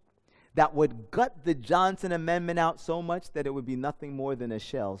language that would gut the Johnson Amendment out so much that it would be nothing more than a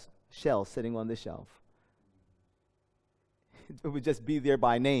shell sitting on the shelf. It would just be there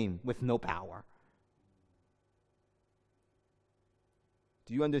by name with no power.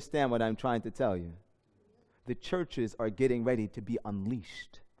 Do you understand what I'm trying to tell you? The churches are getting ready to be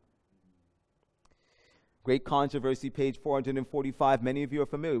unleashed. Great Controversy, page 445. Many of you are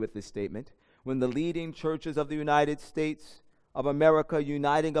familiar with this statement. When the leading churches of the United States of America,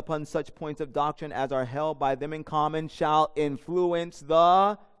 uniting upon such points of doctrine as are held by them in common, shall influence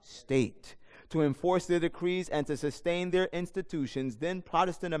the state to enforce their decrees and to sustain their institutions, then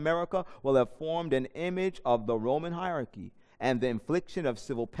Protestant America will have formed an image of the Roman hierarchy, and the infliction of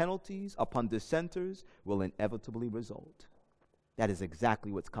civil penalties upon dissenters will inevitably result. That is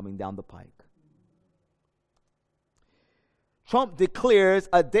exactly what's coming down the pike. Trump declares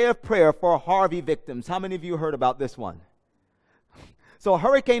a day of prayer for Harvey victims. How many of you heard about this one? So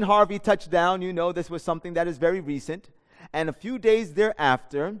Hurricane Harvey touched down. You know this was something that is very recent. And a few days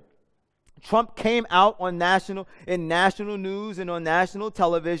thereafter, Trump came out in national news and on national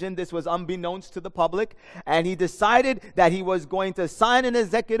television. This was unbeknownst to the public. And he decided that he was going to sign an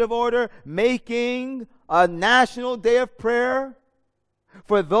executive order making a national day of prayer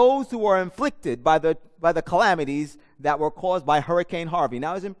for those who are inflicted by the calamities that were caused by Hurricane Harvey.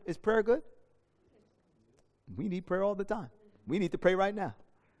 Now, is prayer good? We need prayer all the time. We need to pray right now.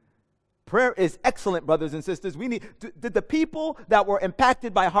 Prayer is excellent, brothers and sisters. Did the people that were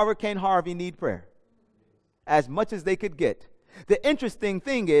impacted by Hurricane Harvey need prayer? As much as they could get. The interesting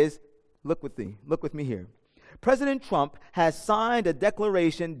thing is, look with me here. President Trump has signed a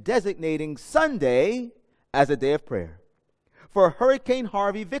declaration designating Sunday as a day of prayer for Hurricane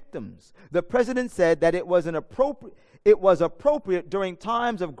Harvey victims. The president said that it was appropriate during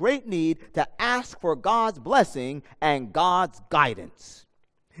times of great need to ask for God's blessing and God's guidance.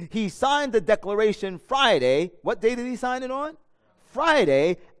 He signed the declaration Friday. What day did he sign it on?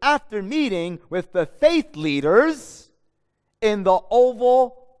 Friday, after meeting with the faith leaders in the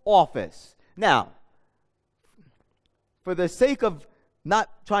Oval Office. Now, for the sake of not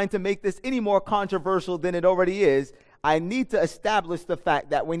trying to make this any more controversial than it already is, I need to establish the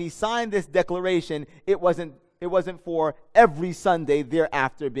fact that when he signed this declaration, it wasn't for every Sunday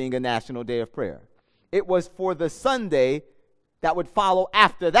thereafter being a national day of prayer. It was for the Sunday that would follow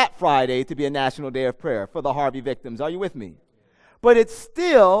after that Friday to be a national day of prayer for the Harvey victims. Are you with me? But it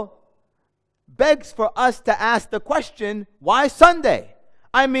still begs for us to ask the question, why Sunday?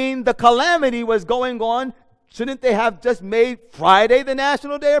 I mean, the calamity was going on. Shouldn't they have just made Friday the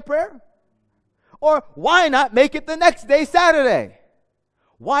national day of prayer? Or why not make it the next day, Saturday?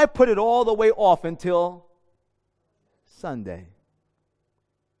 Why put it all the way off until Sunday?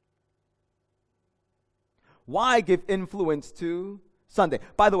 Why give influence to Sunday?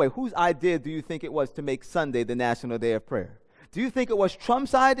 By the way, whose idea do you think it was to make Sunday the national day of prayer? Do you think it was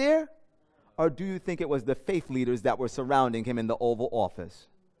Trump's idea? Or do you think it was the faith leaders that were surrounding him in the Oval Office?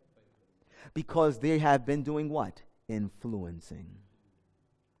 Because they have been doing what? Influencing.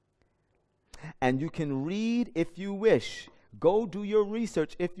 And you can read if you wish. Go do your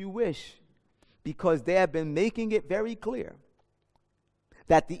research if you wish. Because they have been making it very clear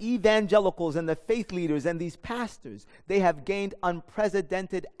that the evangelicals and the faith leaders and these pastors, they have gained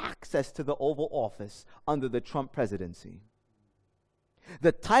unprecedented access to the Oval Office under the Trump presidency.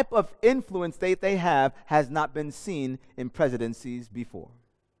 The type of influence that they have has not been seen in presidencies before.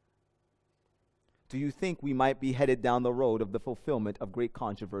 Do you think we might be headed down the road of the fulfillment of Great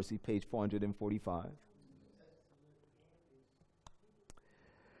Controversy, page 445?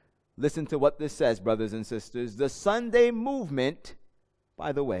 Listen to what this says, brothers and sisters. The Sunday movement,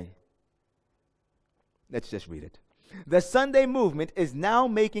 by the way, let's just read it. The Sunday movement is now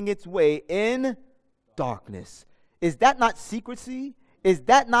making its way in darkness. Is that not secrecy? Is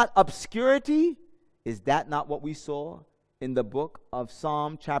that not obscurity? Is that not what we saw in the book of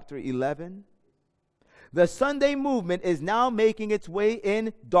Psalm chapter 11? The Sunday movement is now making its way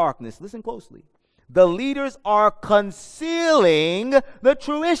in darkness. Listen closely. The leaders are concealing the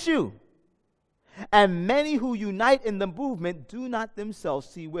true issue. And many who unite in the movement do not themselves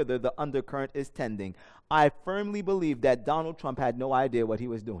see whither the undercurrent is tending. I firmly believe that Donald Trump had no idea what he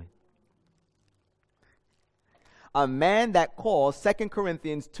was doing. A man that calls 2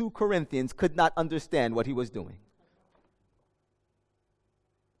 Corinthians 2 Corinthians could not understand what he was doing.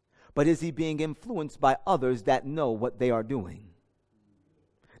 But is he being influenced by others that know what they are doing?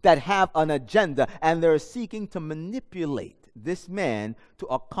 That have an agenda, and they're seeking to manipulate this man to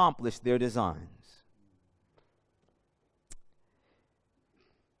accomplish their designs.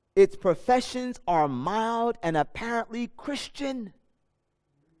 Its professions are mild and apparently Christian.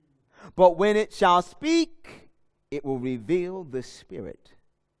 But when it shall speak, it will reveal the spirit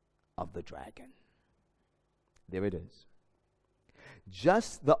of the dragon. There it is.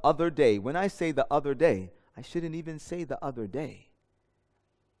 Just the other day, when I say the other day, I shouldn't even say the other day.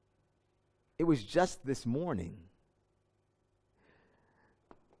 It was just this morning.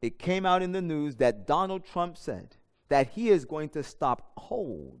 It came out in the news that Donald Trump said that he is going to stop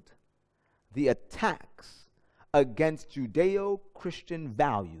cold the attacks against Judeo-Christian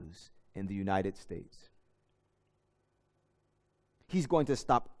values in the United States. He's going to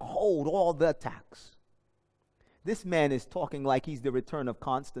stop cold all the attacks. This man is talking like he's the return of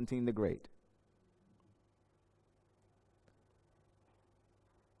Constantine the Great.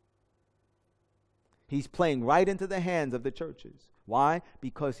 He's playing right into the hands of the churches. Why?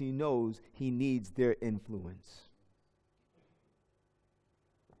 Because he knows he needs their influence.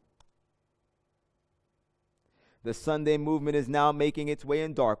 The Sunday movement is now making its way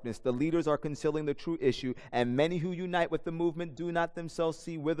in darkness. The leaders are concealing the true issue, and many who unite with the movement do not themselves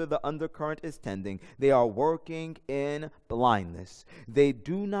see whither the undercurrent is tending. They are working in blindness. They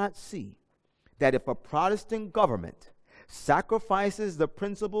do not see that if a Protestant government sacrifices the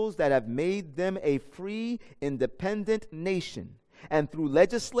principles that have made them a free, independent nation, and through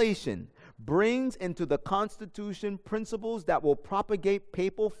legislation brings into the Constitution principles that will propagate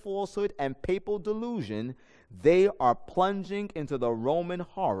papal falsehood and papal delusion, they are plunging into the Roman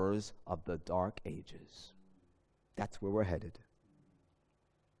horrors of the Dark Ages. That's where we're headed.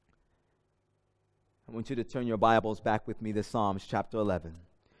 I want you to turn your Bibles back with me to Psalms chapter 11.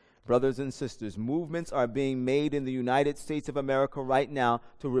 Brothers and sisters, movements are being made in the United States of America right now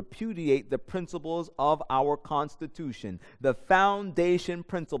to repudiate the principles of our Constitution, the foundation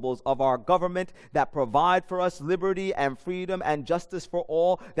principles of our government that provide for us liberty and freedom and justice for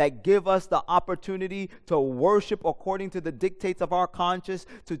all, that give us the opportunity to worship according to the dictates of our conscience,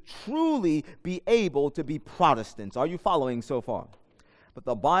 to truly be able to be Protestants. Are you following so far? But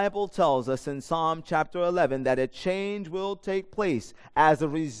the Bible tells us in Psalm chapter 11 that a change will take place as a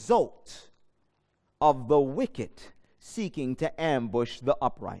result of the wicked seeking to ambush the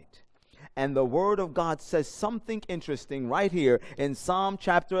upright. And the Word of God says something interesting right here in Psalm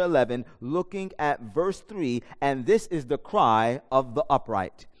chapter 11, looking at verse 3, and this is the cry of the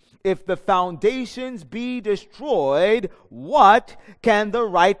upright. If the foundations be destroyed, what can the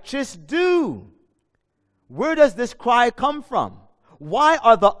righteous do? Where does this cry come from? Why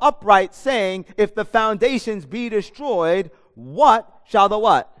are the upright saying, if the foundations be destroyed, what shall the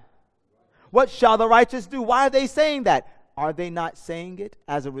what? What shall the righteous do? Why are they saying that? Are they not saying it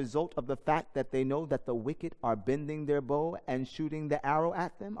as a result of the fact that they know that the wicked are bending their bow and shooting the arrow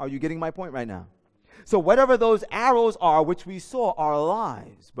at them? Are you getting my point right now? So whatever those arrows are, which we saw are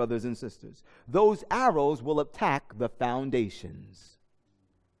lies, brothers and sisters, those arrows will attack the foundations.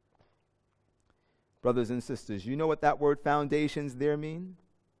 Brothers and sisters, you know what that word foundations there mean?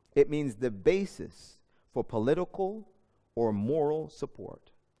 It means the basis for political or moral support.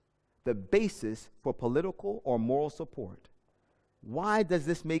 The basis for political or moral support. Why does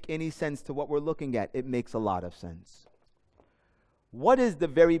this make any sense to what we're looking at? It makes a lot of sense. What is the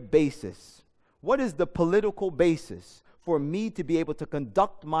very basis? What is the political basis for me to be able to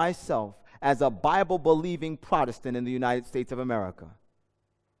conduct myself as a Bible-believing Protestant in the United States of America?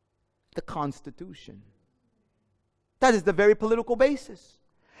 The Constitution. That is the very political basis.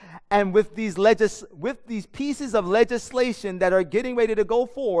 And with these pieces of legislation that are getting ready to go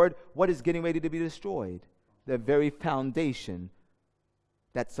forward, what is getting ready to be destroyed? The very foundation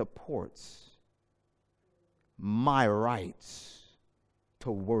that supports my rights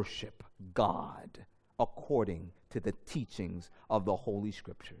to worship God according to the teachings of the Holy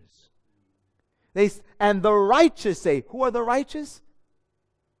Scriptures. And the righteous say, who are the righteous?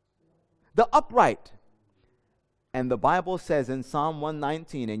 The upright. And the Bible says in Psalm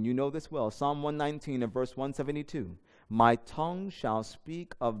 119, and you know this well, Psalm 119 and verse 172, my tongue shall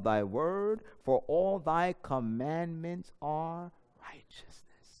speak of thy word, for all thy commandments are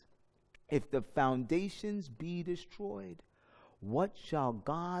righteousness. If the foundations be destroyed, what shall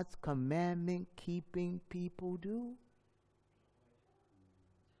God's commandment keeping people do?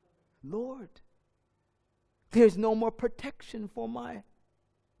 Lord, there's no more protection for my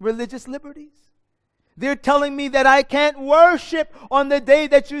religious liberties. They're telling me that I can't worship on the day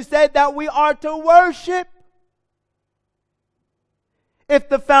that you said that we are to worship. If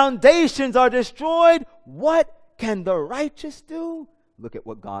the foundations are destroyed, what can the righteous do? Look at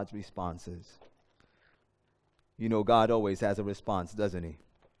what God's response is. You know, God always has a response, doesn't he?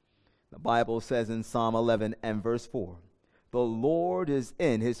 The Bible says in Psalm 11 and verse 4, the Lord is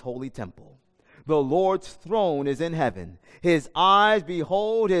in his holy temple. The Lord's throne is in heaven. His eyes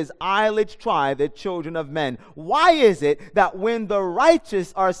behold, his eyelids try the children of men. Why is it that when the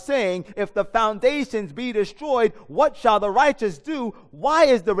righteous are saying, if the foundations be destroyed, what shall the righteous do? Why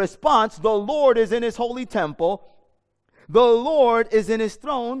is the response, the Lord is in his holy temple. The Lord is in his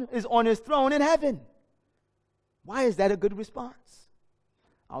throne, is on his throne in heaven. Why is that a good response?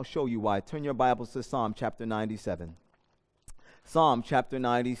 I'll show you why. Turn your Bibles to Psalm chapter 97. Psalm chapter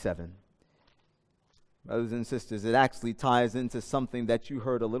 97. Brothers and sisters, it actually ties into something that you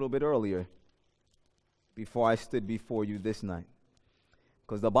heard a little bit earlier before I stood before you this night.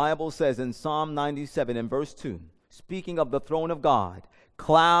 Because the Bible says in Psalm 97 and verse 2, speaking of the throne of God,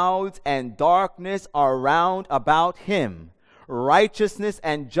 clouds and darkness are round about him. Righteousness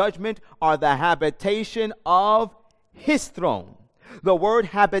and judgment are the habitation of his throne. The word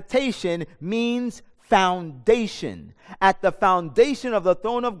habitation means foundation. At the foundation of the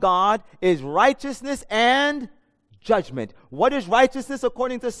throne of God is righteousness and judgment. What is righteousness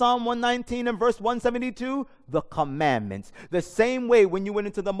according to Psalm 119 and verse 172? The commandments. The same way when you went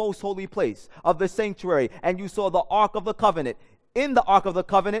into the most holy place of the sanctuary and you saw the Ark of the Covenant. In the Ark of the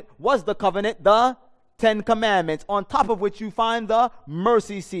Covenant was the covenant, the 10 commandments, on top of which you find the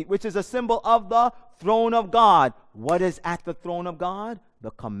mercy seat, which is a symbol of the throne of God. What is at the throne of God?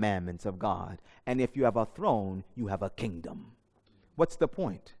 The commandments of God. And if you have a throne, you have a kingdom. What's the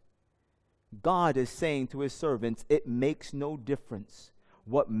point? God is saying to his servants, it makes no difference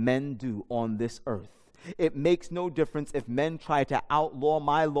what men do on this earth. It makes no difference if men try to outlaw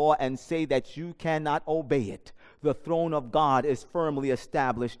my law and say that you cannot obey it. The throne of God is firmly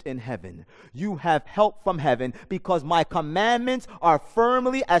established in heaven. You have help from heaven because my commandments are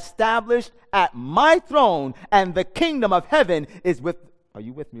firmly established at my throne, and the kingdom of heaven is with, are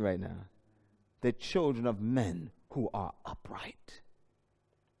you with me right now? The children of men who are upright.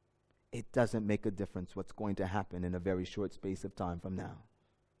 It doesn't make a difference what's going to happen in a very short space of time from now.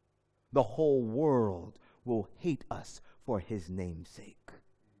 The whole world will hate us for his name's sake.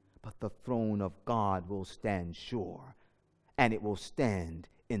 But the throne of God will stand sure, and it will stand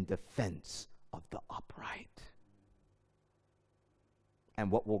in defense of the upright.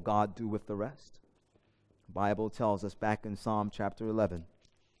 And what will God do with the rest? The Bible tells us back in Psalm chapter 11.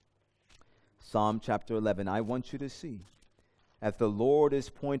 Psalm chapter 11, I want you to see that the Lord is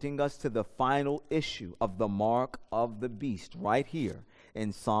pointing us to the final issue of the mark of the beast right here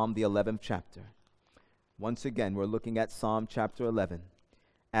in Psalm the 11th chapter. Once again, we're looking at Psalm chapter 11.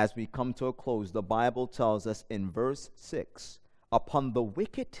 As we come to a close, the Bible tells us in verse 6, upon the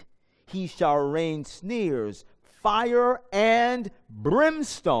wicked he shall rain sneers, fire and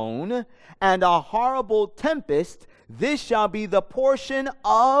brimstone, and a horrible tempest. This shall be the portion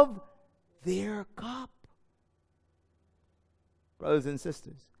of their cup. Brothers and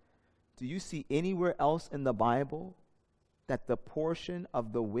sisters, do you see anywhere else in the Bible that the portion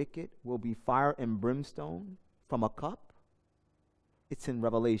of the wicked will be fire and brimstone from a cup? It's in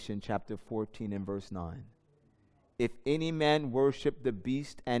Revelation chapter 14 and verse 9. If any man worship the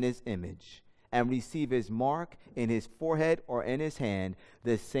beast and his image, and receive his mark in his forehead or in his hand,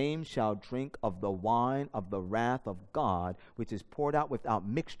 the same shall drink of the wine of the wrath of God, which is poured out without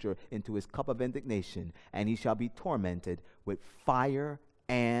mixture into his cup of indignation, and he shall be tormented with fire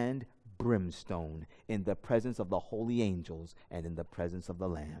and brimstone in the presence of the holy angels and in the presence of the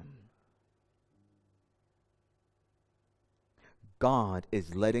Lamb. God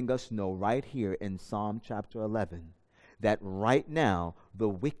is letting us know right here in Psalm chapter 11 that right now the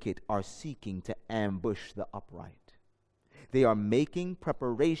wicked are seeking to ambush the upright. They are making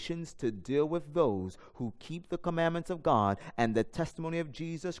preparations to deal with those who keep the commandments of God and the testimony of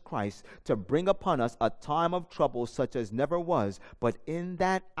Jesus Christ, to bring upon us a time of trouble such as never was. But in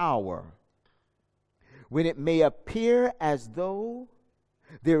that hour, when it may appear as though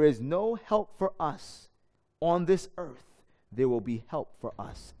there is no help for us on this earth, there will be help for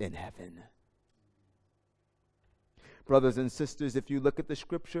us in heaven. Brothers and sisters, if you look at the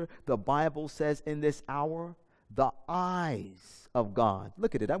scripture, the Bible says in this hour, the eyes of God.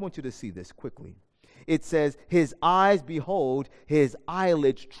 Look at it. I want you to see this quickly. It says, his eyes behold, his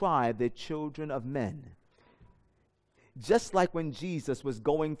eyelids try the children of men. Just like when Jesus was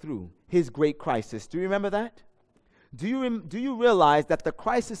going through his great crisis. Do you remember that? Do you realize that the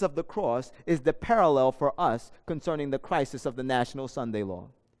crisis of the cross is the parallel for us concerning the crisis of the National Sunday Law?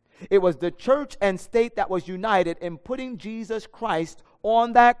 It was the church and state that was united in putting Jesus Christ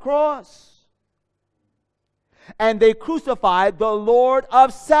on that cross. And they crucified the Lord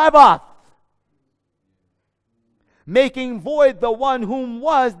of Sabbath, making void the one whom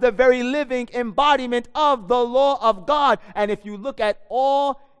was the very living embodiment of the law of God. And if you look at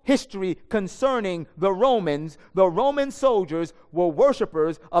all history concerning the Roman soldiers were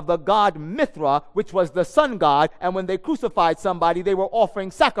worshipers of the god Mithra, which was the sun god, and when they crucified somebody, they were offering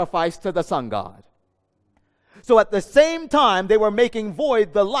sacrifice to the sun god. So at the same time they were making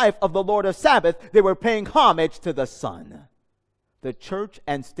void the life of the Lord of Sabbath, they were paying homage to the sun. The church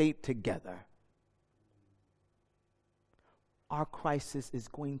and state together. Our crisis is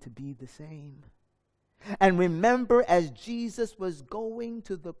going to be the same. And remember, as Jesus was going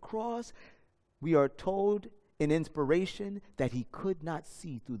to the cross, we are told in inspiration that he could not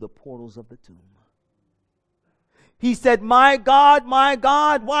see through the portals of the tomb. He said, my God,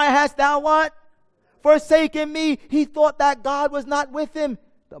 why hast thou what? Forsaken me. He thought that God was not with him.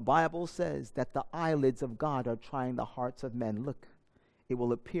 The Bible says that the eyelids of God are trying the hearts of men. Look, it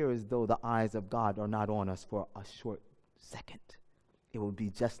will appear as though the eyes of God are not on us for a short second. It will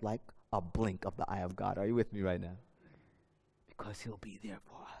be just like a blink of the eye of God. Are you with me right now? Because he'll be there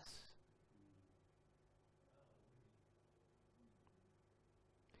for us.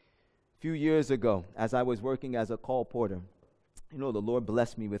 A few years ago, as I was working as a call porter, the Lord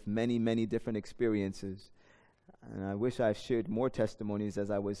blessed me with many, many different experiences. And I wish I shared more testimonies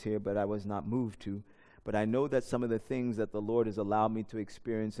as I was here, but I was not moved to. But I know that some of the things that the Lord has allowed me to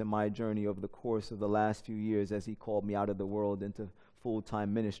experience in my journey over the course of the last few years as he called me out of the world into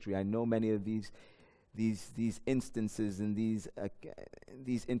full-time ministry. I know many of these instances and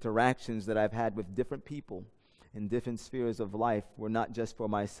these interactions that I've had with different people in different spheres of life were not just for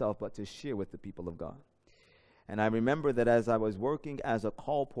myself, but to share with the people of God. And I remember that as I was working as a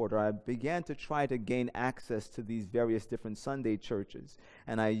call porter, I began to try to gain access to these various different Sunday churches.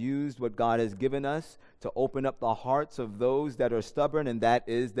 And I used what God has given us to open up the hearts of those that are stubborn, and that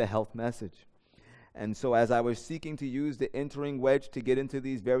is the health message. And so as I was seeking to use the entering wedge to get into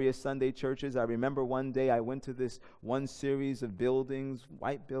these various Sunday churches, I remember one day I went to this one series of buildings,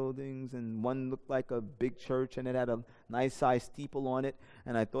 white buildings, and one looked like a big church, and it had a nice sized steeple on it.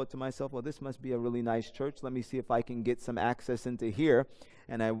 And I thought to myself, well, this must be a really nice church. Let me see if I can get some access into here.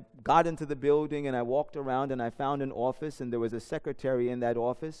 And I got into the building and I walked around and I found an office, and there was a secretary in that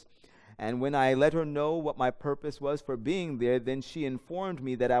office. And when I let her know what my purpose was for being there, then she informed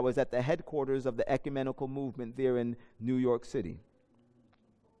me that I was at the headquarters of the ecumenical movement there in New York City.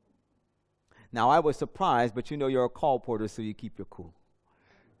 Now, I was surprised, but you're a call porter, so you keep your cool.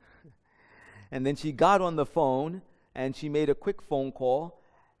 And then she got on the phone, and she made a quick phone call,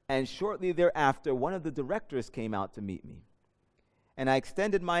 and shortly thereafter, one of the directors came out to meet me. And I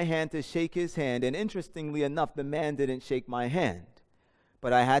extended my hand to shake his hand, and interestingly enough, the man didn't shake my hand.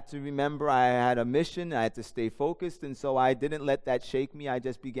 But I had to remember I had a mission, I had to stay focused, and so I didn't let that shake me. I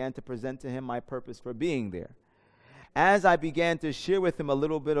just began to present to him my purpose for being there. As I began to share with him a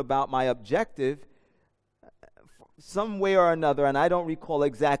little bit about my objective, some way or another, and I don't recall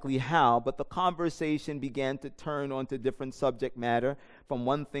exactly how, but the conversation began to turn onto different subject matter from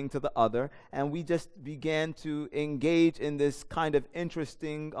one thing to the other, and we just began to engage in this kind of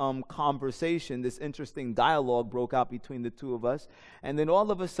interesting conversation. This interesting dialogue broke out between the two of us, and then all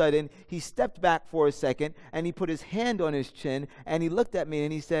of a sudden, he stepped back for a second, and he put his hand on his chin, and he looked at me,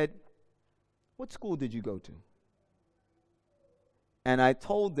 and he said, "What school did you go to?" And I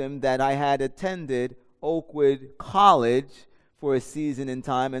told him that I had attended Oakwood College for a season in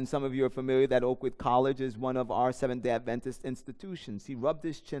time, and some of you are familiar that Oakwood College is one of our Seventh-day Adventist institutions. He rubbed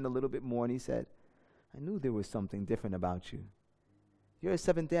his chin a little bit more and he said, "I knew there was something different about you. You're a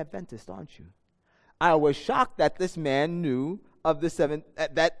Seventh-day Adventist, aren't you?" I was shocked that this man knew of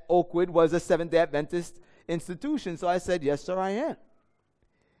that Oakwood was a Seventh-day Adventist institution. So I said, yes, sir, I am.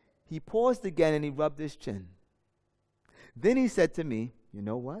 He paused again and he rubbed his chin. Then he said to me, you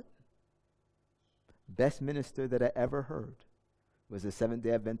know what? Best minister that I ever heard was a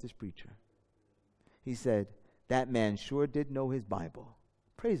Seventh-day Adventist preacher. He said, that man sure did know his Bible.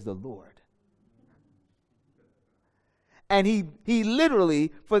 Praise the Lord. And he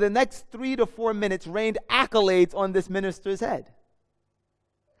literally, for the next 3 to 4 minutes, rained accolades on this minister's head.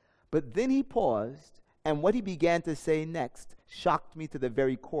 But then he paused, and what he began to say next shocked me to the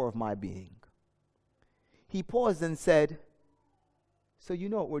very core of my being. He paused and said, so you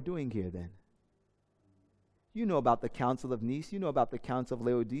know what we're doing here then? You know about the Council of Nice. You know about the Council of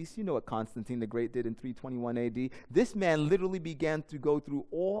Laodice. You know what Constantine the Great did in 321 AD. This man literally began to go through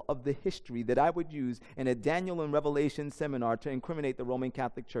all of the history that I would use in a Daniel and Revelation seminar to incriminate the Roman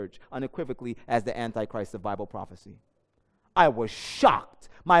Catholic Church unequivocally as the Antichrist of Bible prophecy. I was shocked.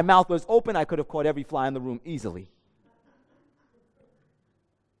 My mouth was open. I could have caught every fly in the room easily.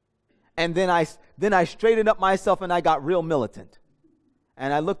 And then I straightened up myself and I got real militant.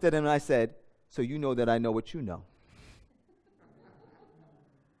 And I looked at him and I said, so you know that I know what you know.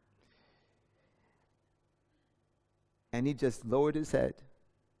 And he just lowered his head.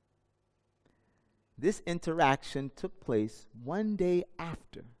 This interaction took place one day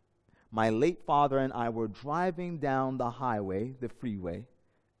after my late father and I were driving down the highway, the freeway,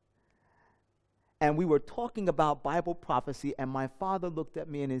 and we were talking about Bible prophecy, and my father looked at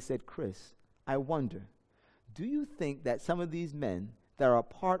me and he said, Chris, I wonder, do you think that some of these men that are a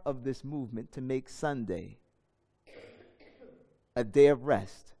part of this movement to make Sunday a day of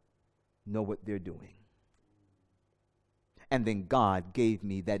rest know what they're doing? And then God gave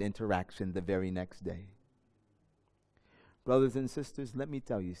me that interaction the very next day. Brothers and sisters, let me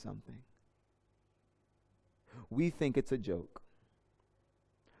tell you something. We think it's a joke.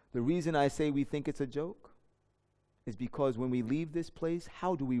 The reason I say we think it's a joke is because when we leave this place,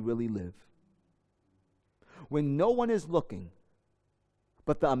 how do we really live? When no one is looking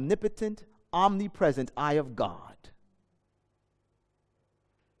but the omnipotent, omnipresent eye of God,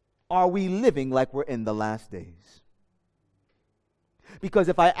 are we living like we're in the last days? Because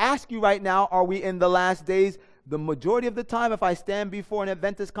if I ask you right now, are we in the last days? The majority of the time, if I stand before an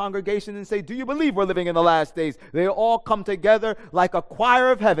Adventist congregation and say, do you believe we're living in the last days? They all come together like a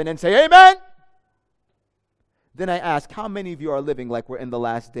choir of heaven and say, amen. Then I ask, how many of you are living like we're in the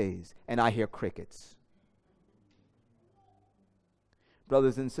last days? And I hear crickets.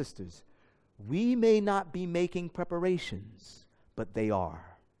 Brothers and sisters, we may not be making preparations, but they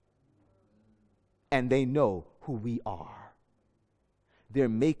are. And they know who we are. They're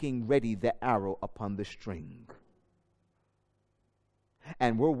making ready the arrow upon the string.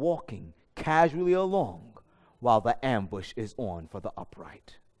 And we're walking casually along while the ambush is on for the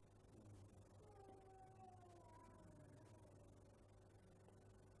upright.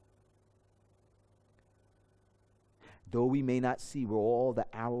 Though we may not see where all the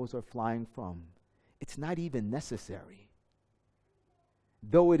arrows are flying from, it's not even necessary.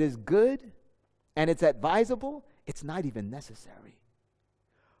 Though it is good and it's advisable, it's not even necessary.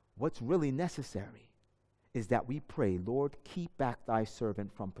 What's really necessary is that we pray, Lord, keep back thy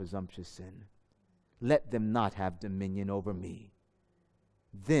servant from presumptuous sin. Let them not have dominion over me.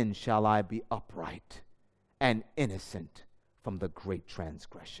 Then shall I be upright and innocent from the great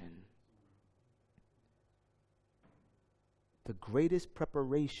transgression. The greatest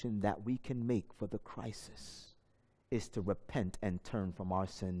preparation that we can make for the crisis is to repent and turn from our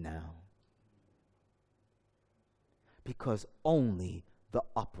sin now. Because only the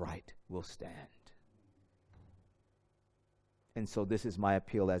upright will stand. And so this is my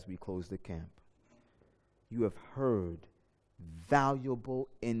appeal as we close the camp. You have heard valuable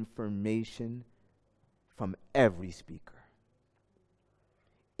information from every speaker.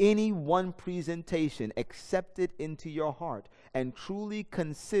 Any one presentation accepted into your heart and truly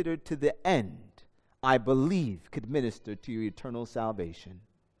considered to the end, I believe, could minister to your eternal salvation.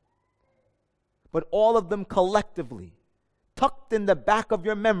 But all of them collectively, tucked in the back of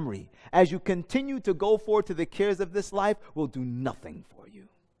your memory, as you continue to go forward to the cares of this life, will do nothing for you.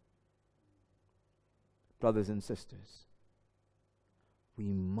 Brothers and sisters,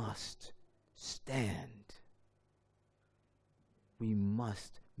 we must stand. We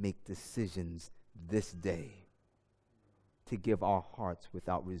must make decisions this day to give our hearts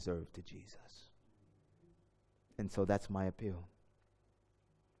without reserve to Jesus. And so that's my appeal.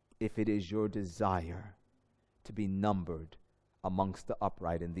 If it is your desire to be numbered amongst the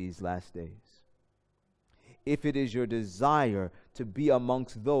upright in these last days, if it is your desire to be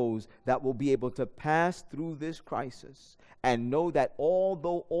amongst those that will be able to pass through this crisis and know that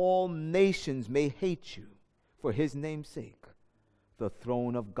although all nations may hate you, for his name's sake, the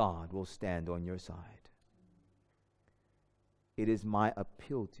throne of God will stand on your side. It is my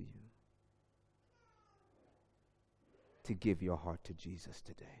appeal to you to give your heart to Jesus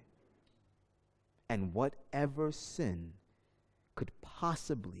today. And whatever sin could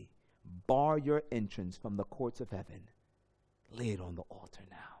possibly bar your entrance from the courts of heaven, lay it on the altar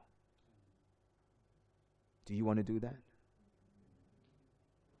now. Do you want to do that?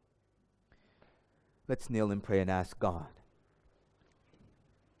 Let's kneel and pray and ask God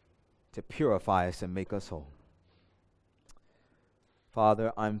to purify us and make us whole.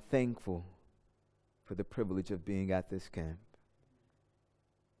 Father, I'm thankful for the privilege of being at this camp,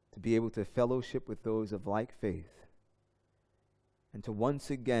 to be able to fellowship with those of like faith, and to once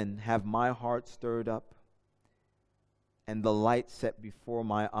again have my heart stirred up and the light set before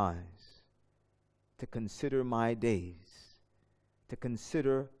my eyes, to consider my days, to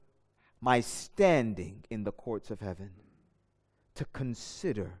consider my standing in the courts of heaven, to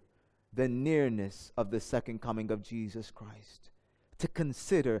consider the nearness of the second coming of Jesus Christ, to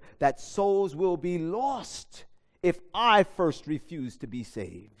consider that souls will be lost if I first refuse to be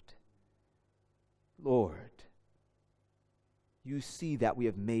saved. Lord, you see that we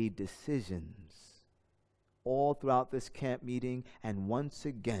have made decisions all throughout this camp meeting, and once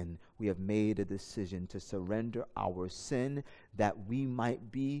again we have made a decision to surrender our sin that we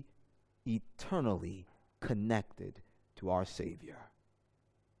might be eternally connected to our Savior.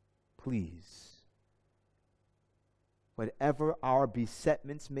 Please, whatever our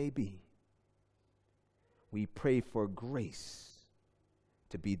besetments may be, we pray for grace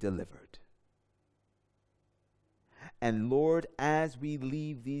to be delivered. And Lord, as we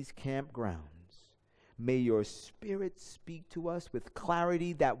leave these campgrounds, may your Spirit speak to us with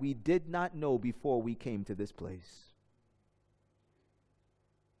clarity that we did not know before we came to this place.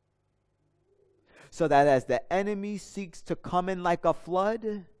 So that as the enemy seeks to come in like a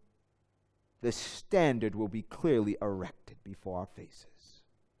flood, the standard will be clearly erected before our faces.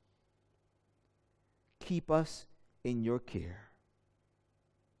 Keep us in your care.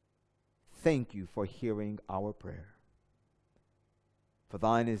 Thank you for hearing our prayer. For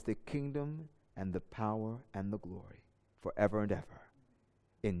thine is the kingdom and the power and the glory forever and ever.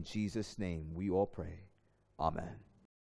 In Jesus' name we all pray. Amen.